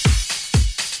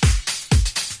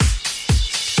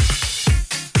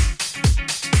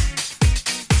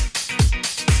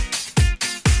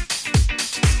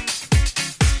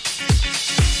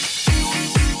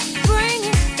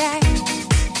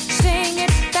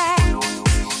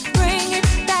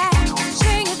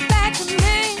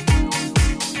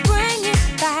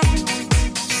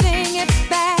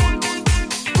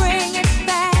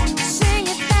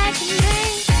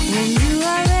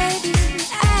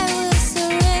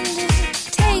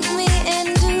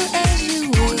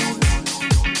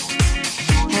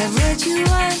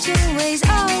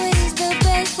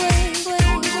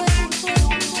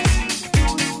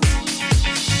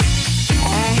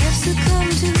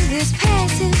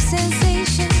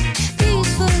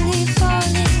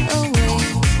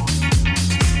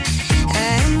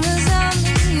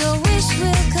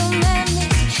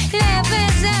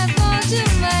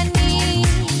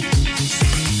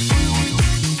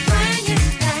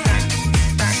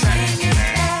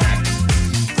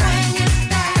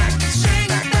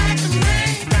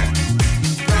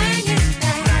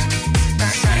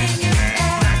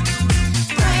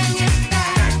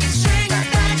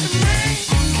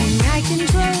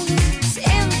 Control it.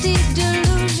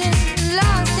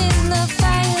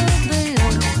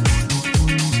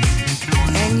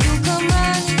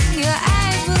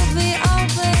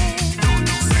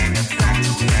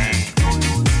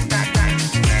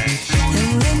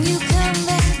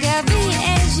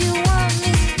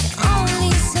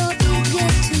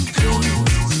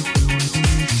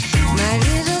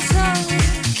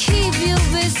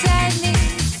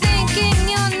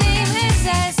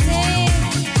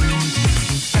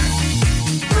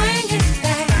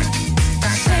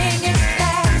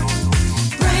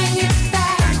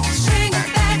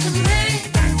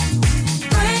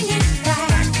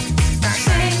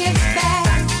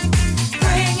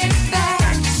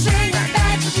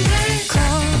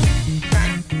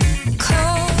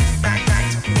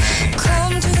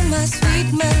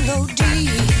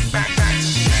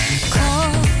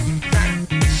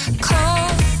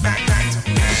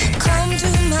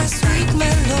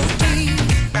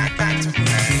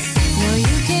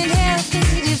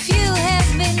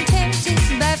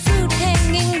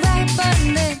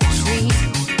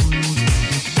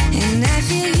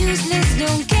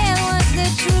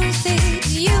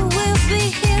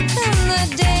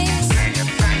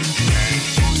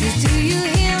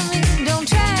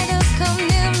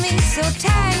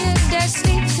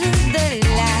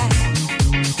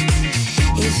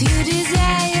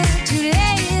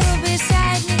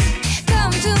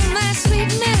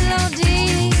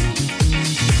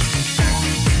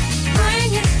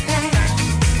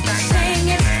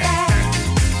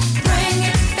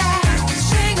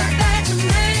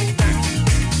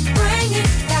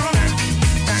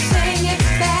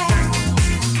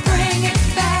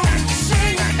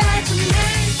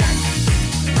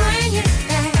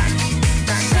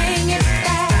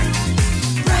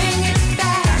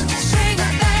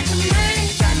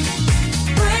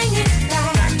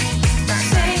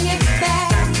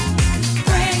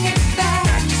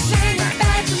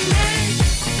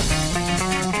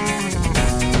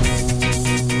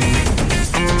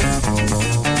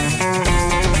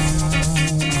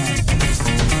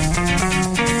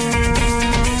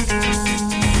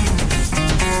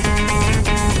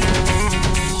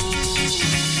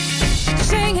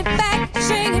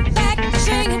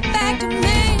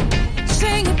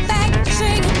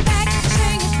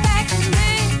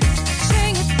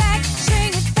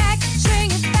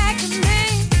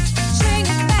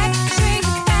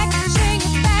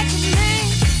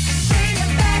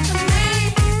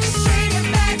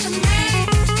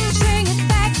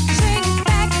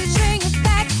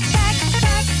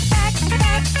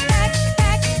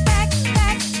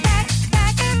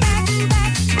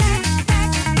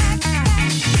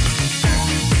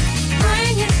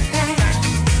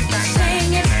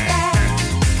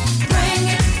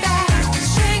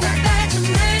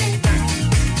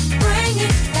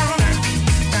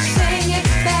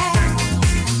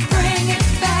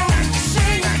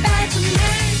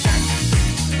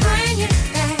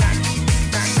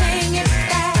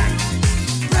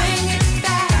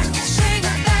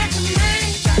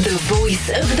 voice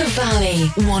of the valley.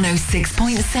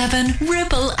 106.7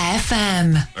 Ribble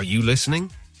FM. Are you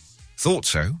listening? Thought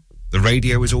so. The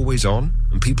radio is always on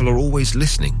and people are always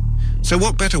listening. So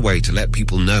what better way to let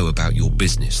people know about your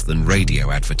business than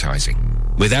radio advertising?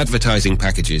 With advertising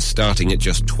packages starting at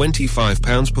just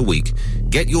 £25 per week,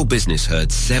 get your business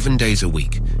heard 7 days a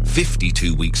week,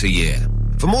 52 weeks a year.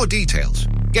 For more details,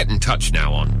 get in touch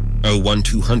now on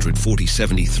 01200 40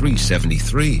 73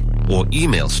 73 or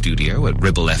email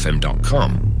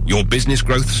studio@ribblefm.com. Your business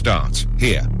growth starts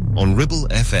here on Ribble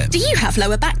FM. Do you have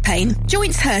lower back pain,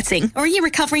 joints hurting, or are you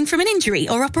recovering from an injury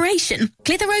or operation?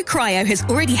 Clitheroe Cryo has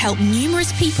already helped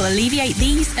numerous people alleviate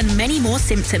these and many more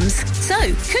symptoms. So,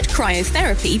 could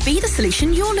cryotherapy be the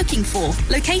solution you're looking for?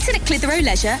 Located at Clitheroe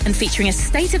Leisure and featuring a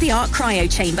state-of-the-art cryo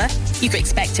chamber, you can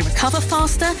expect to recover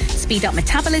faster, speed up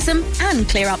metabolism, and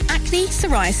clear up acne,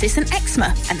 psoriasis, and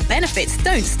eczema. And the benefits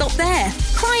don't stop there.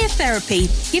 Cryotherapy.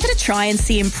 Give it a try and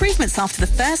see improvements after the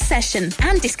first session,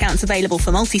 and discounts available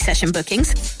for multi-session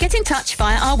bookings. Get in touch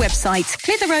via our website,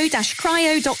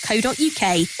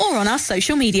 clitheroe-cryo.co.uk, or on our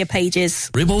social media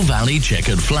pages. Ribble Valley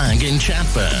Checkered Flag in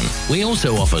Chatburn. We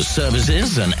also offer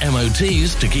services and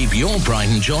MOTs to keep your pride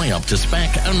and joy up to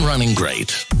spec and running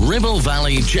great. Ribble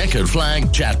Valley Checkered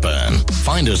Flag, Chatburn.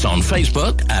 Find us on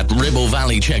Facebook at Ribble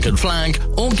Valley Checkered Flag,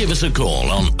 or give us a call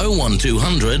on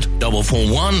 01200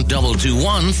 441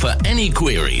 221 for any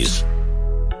queries.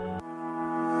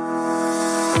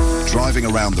 Driving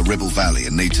around the Ribble Valley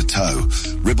and need to tow?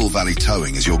 Ribble Valley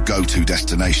Towing is your go-to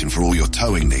destination for all your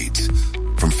towing needs.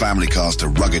 From family cars to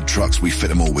rugged trucks, we fit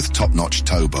them all with top-notch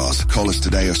tow bars. Call us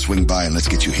today or swing by and let's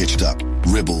get you hitched up.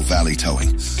 Ribble Valley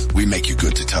Towing. We make you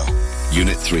good to tow.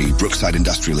 Unit 3, Brookside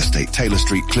Industrial Estate, Taylor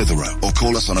Street, Clitheroe. Or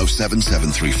call us on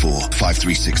 07734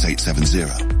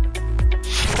 536870.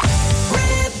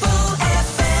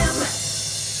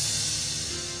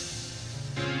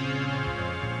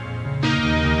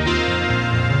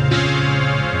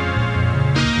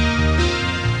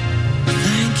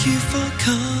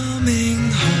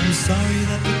 Sorry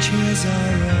that the chairs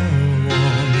are all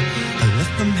warm. I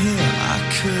left them here, I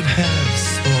could have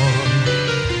sworn.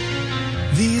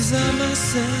 These are my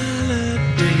salad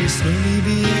days, slowly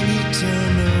being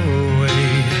eaten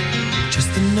away.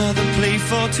 Just another play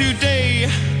for today.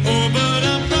 Oh, but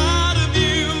I'm proud of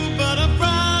you, but I'm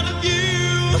proud of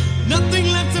you. Nothing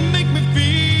left to make me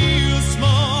feel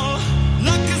small.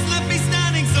 Luck has left me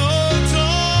standing so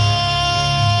tall.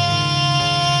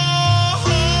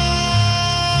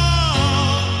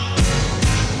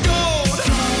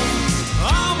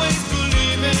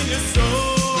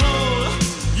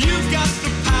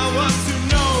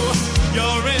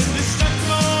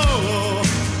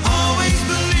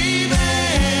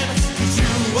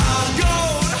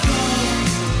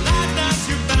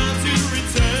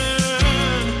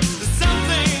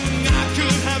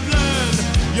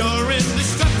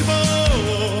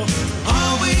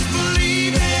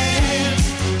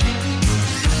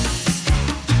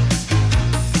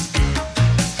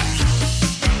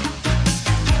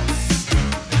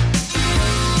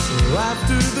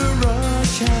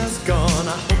 Has gone,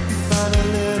 I hope you find a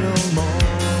little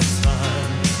more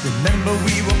time. Remember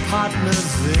we were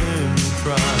partners in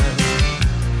crime.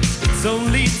 It's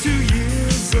only 2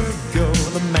 years ago,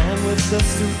 the man with the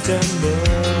suit and the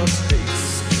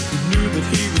face, he knew that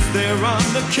he was there on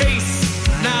the case.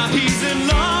 Now he's in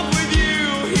love with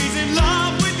you, he's in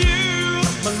love with you.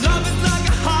 My love is like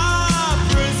a high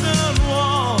prison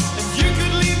wall, and you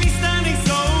could leave me standing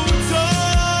so tall.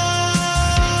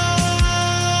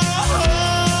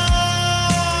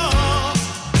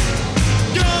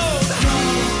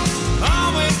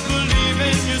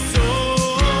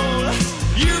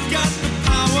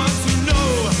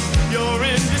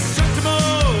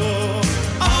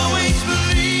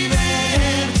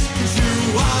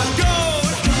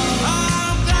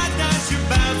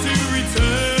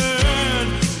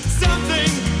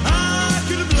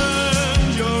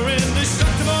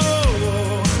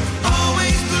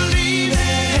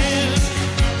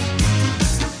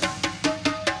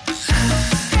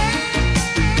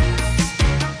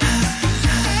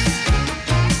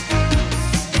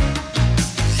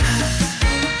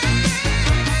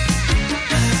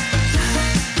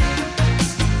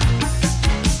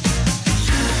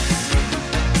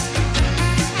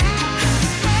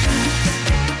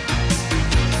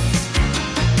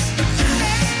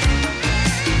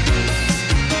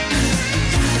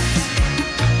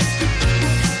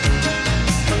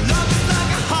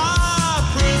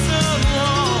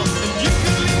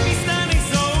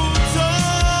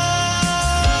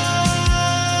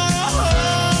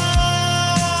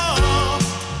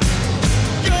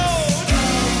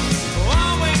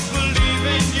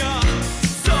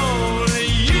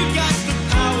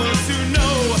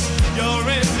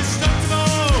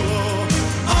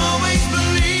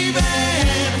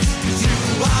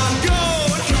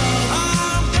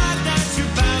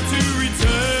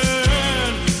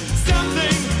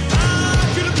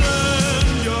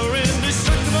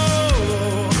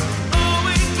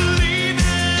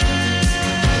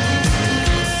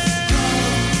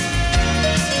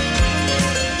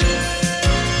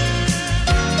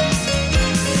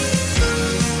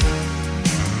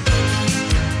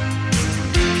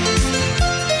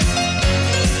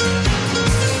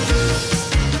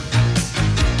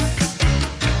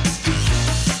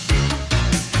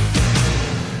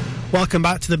 Welcome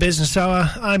back to the Business Hour.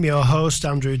 I'm your host,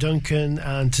 Andrew Duncan,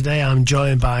 and today I'm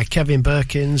joined by Kevin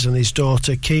Birkins and his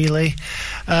daughter, Keely.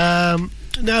 Now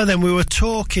then, we were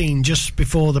talking just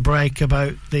before the break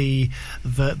about the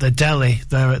deli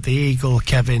there at the Eagle,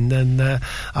 Kevin, and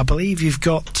I believe you've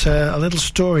got a little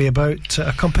story about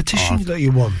a competition that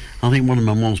you won. I think one of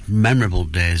my most memorable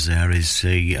days there is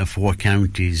a Four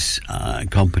Counties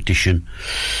competition,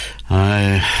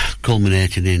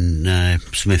 culminating in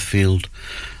Smithfield.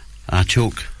 I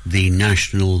took the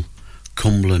National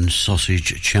Cumberland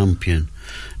Sausage Champion.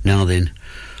 Now then,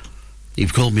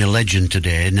 you've called me a legend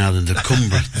today. Now then,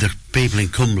 the people in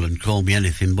Cumberland call me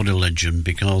anything but a legend,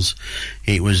 because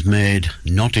it was made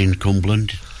not in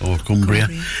Cumberland or Cumbria.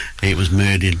 It was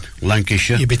made in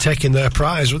Lancashire. You'd be taking their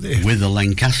prize, wouldn't you? With a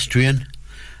Lancastrian,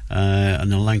 and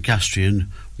the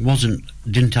Lancastrian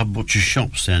didn't have butcher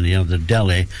shops then. He had a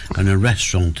deli and a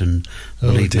restaurant, and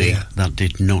believe me, that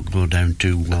did not go down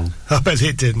too well. I bet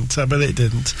it didn't.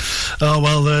 Oh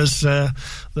well,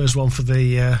 there's one for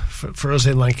the for us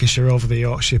in Lancashire over the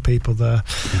Yorkshire people there.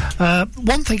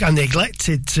 One thing I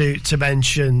neglected to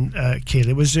mention,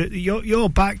 Keely, was your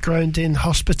background in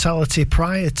hospitality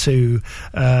prior to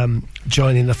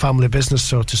joining the family business,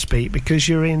 so to speak, because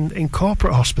you're in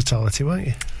corporate hospitality, weren't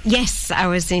you? Yes, I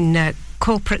was in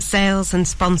corporate sales and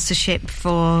sponsorship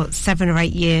for 7 or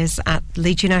 8 years at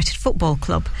Leeds United Football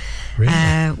Club. Really?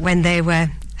 When they were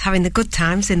having the good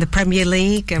times in the Premier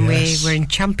League, and we were in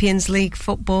Champions League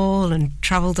football and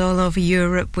travelled all over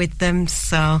Europe with them.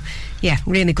 So, yeah,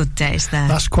 really good days there.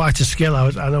 That's quite a skill. I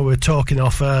know we were talking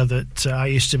off air that I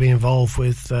used to be involved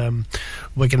with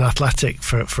Wigan Athletic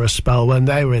for a spell when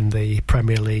they were in the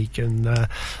Premier League, and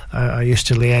I used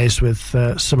to liaise with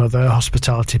some of their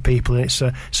hospitality people. And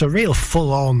it's a real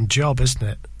full-on job, isn't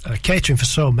it? Catering for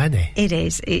so many. It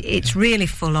is. It's really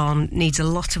full on, needs a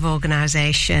lot of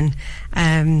organisation,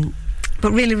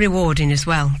 but really rewarding as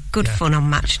well. Good fun on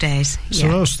match days.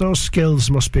 So those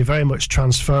skills must be very much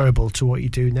transferable to what you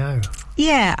do now.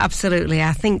 Yeah, absolutely.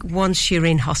 I think once you're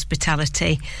in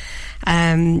hospitality,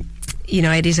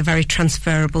 it is a very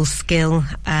transferable skill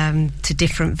to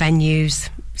different venues.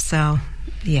 So...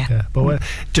 Yeah, but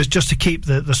just to keep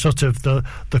the sort of the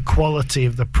quality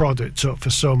of the product up for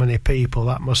so many people,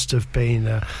 that must have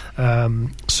been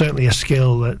certainly a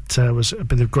skill that was a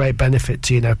bit of great benefit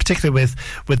to you now, particularly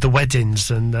with the weddings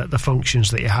and the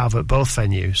functions that you have at both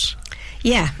venues.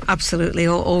 Yeah, absolutely.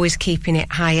 Always keeping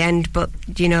it high end, but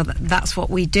that's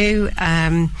what we do.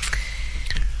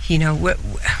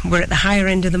 We're at the higher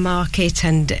end of the market,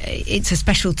 and it's a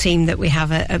special team that we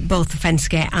have at both the Fence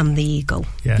Gate and the Eagle.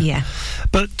 Yeah.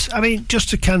 But, I mean, just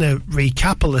to kind of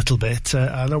recap a little bit,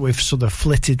 I know we've sort of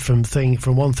flitted from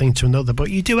one thing to another, but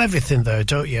you do everything there,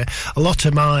 don't you? A lot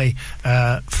of my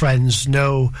friends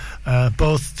know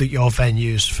both your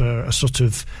venues for a sort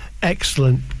of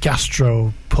excellent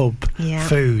gastro pub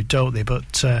food, don't they?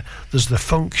 But there's the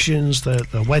functions,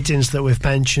 the weddings that we've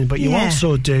mentioned, but you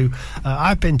also do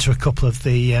I've been to a couple of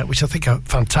the which I think are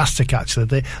fantastic, actually,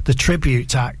 the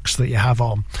tribute acts that you have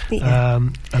on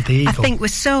at the Eagle. I think we're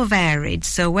so varied,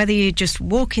 so whether you're just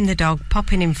walking the dog,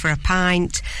 popping in for a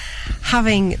pint,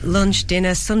 having lunch,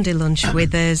 dinner, Sunday lunch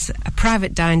with us, a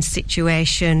private dine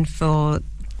situation for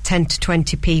 10 to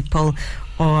 20 people,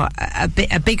 or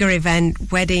a bigger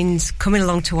event, weddings, coming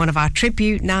along to one of our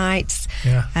tribute nights.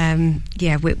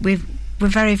 We're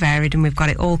very varied, and we've got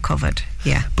it all covered.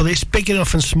 Yeah, but it's big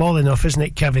enough and small enough, isn't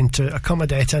it, Kevin, to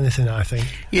accommodate anything, I think.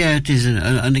 Yeah, it is,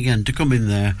 and again, to come in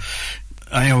there,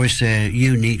 I always say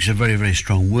unique's a very, very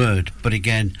strong word, but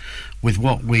again, with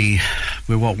what we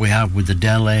have with the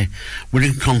deli, we're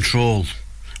in control.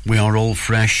 We are all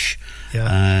fresh.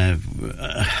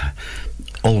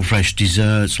 All fresh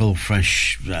desserts, all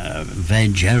fresh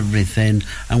veg, everything.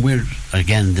 And we're,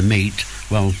 again, the meat,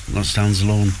 well, that stands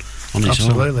alone on its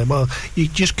own. Absolutely. Well, you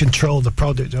just control the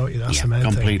product, don't you? That's the main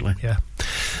completely. thing. Yeah.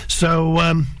 So,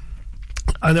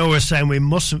 I know we're saying we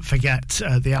mustn't forget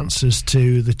the answers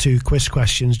to the 2 quiz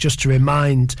questions. Just to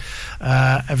remind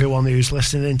everyone who's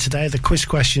listening in today, the quiz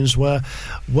questions were: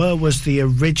 where was the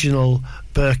original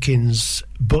Birkins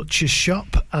butcher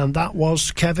shop? And that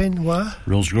was, Kevin, where?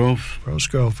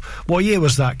 Rosegrove. What year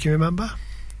was that? Can you remember?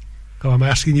 Oh, I'm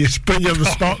asking you to put you on the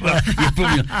spot there.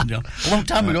 A long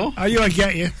time ago. I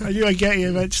get you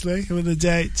eventually with the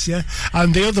dates, yeah.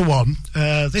 And the other one,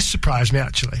 this surprised me,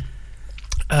 actually.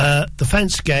 The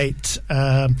Fence Gate,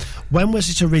 when was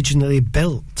it originally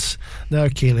built? Now,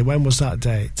 Keely, when was that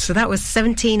date? So that was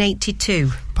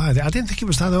 1782. I didn't think it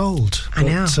was that old. I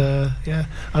know. Yeah,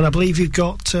 and I believe you've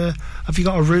got. Have you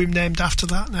got a room named after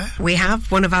that now? We have.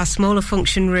 One of our smaller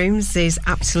function rooms is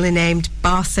absolutely named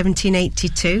Bar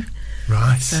 1782.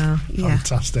 Right. So, yeah.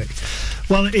 Fantastic.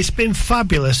 Well, it's been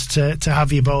fabulous to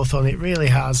have you both on. It really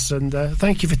has. And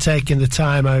thank you for taking the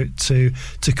time out to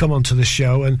come onto the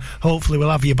show. And hopefully we'll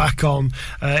have you back on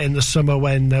in the summer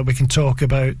when we can talk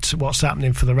about what's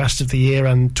happening for the rest of the year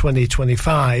and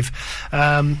 2025.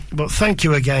 But thank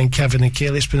you again, Kevin and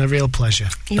Keely. It's been a real pleasure.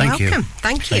 You're welcome.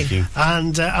 Thank you.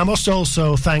 And I must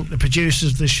also thank the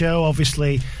producers of the show,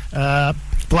 obviously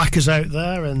Blackers out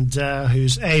there, and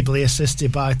who's ably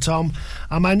assisted by Tom.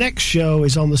 And my next show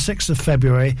is on the 6th of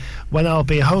February, when I'll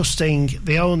be hosting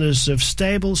the owners of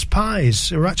Stables Pies,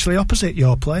 who are actually opposite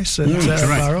your place at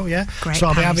Barrow. Yeah, Great so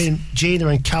I'll be pies. having Gina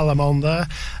and Callum on there.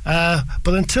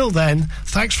 But until then,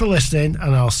 thanks for listening,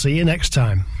 and I'll see you next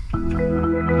time.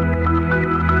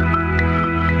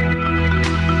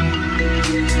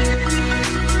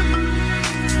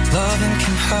 Loving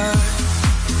can hurt.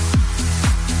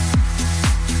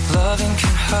 Loving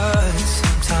can hurt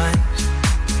sometimes,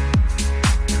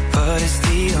 but it's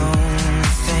the only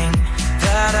thing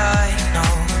that I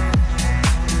know.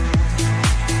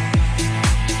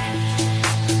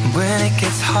 When it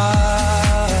gets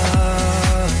hard,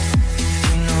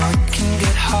 you know it can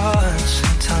get hard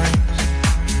sometimes.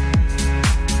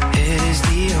 It is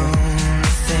the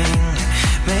only thing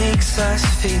that makes us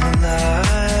feel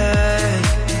alive.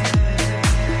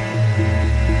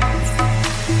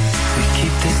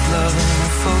 Love in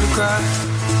a photograph.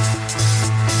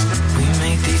 We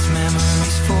make these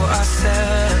memories for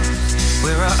ourselves,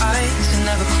 where our eyes are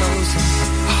never closing,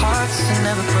 our hearts are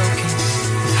never broken,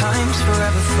 time's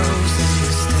forever frozen.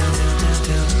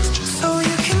 Still, so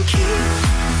you can keep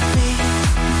me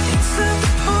inside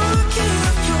the pocket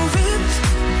of your ripped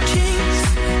jeans,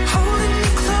 holding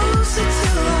me closer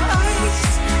till our eyes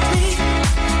meet.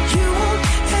 You won't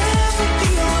ever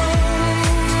be alone.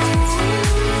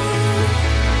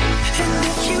 And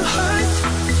if you hurt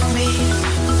me,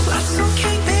 that's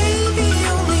okay, baby.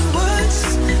 Only words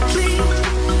bleed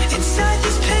inside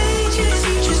these pages.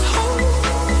 You just hold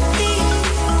me,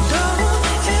 and I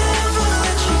won't ever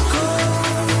let you go.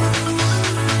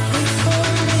 Wait for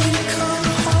me to come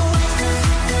home.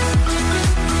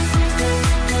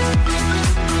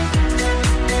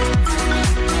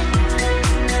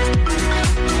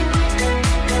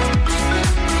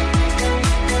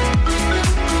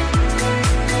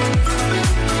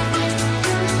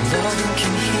 Loving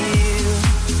can heal.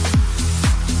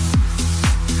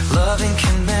 Loving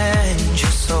can mend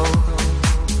your soul,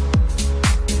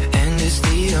 and it's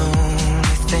the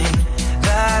only thing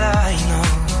that I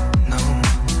know.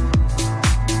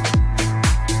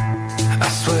 I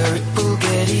swear it will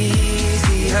get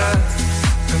easier.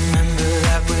 Remember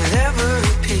that with every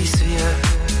piece of you.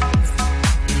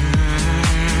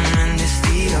 And it's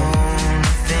the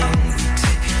only thing we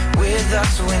take with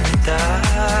us when we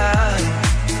die.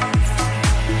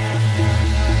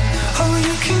 Oh,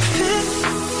 you can fit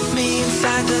me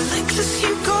inside the necklace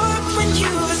you got when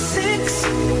you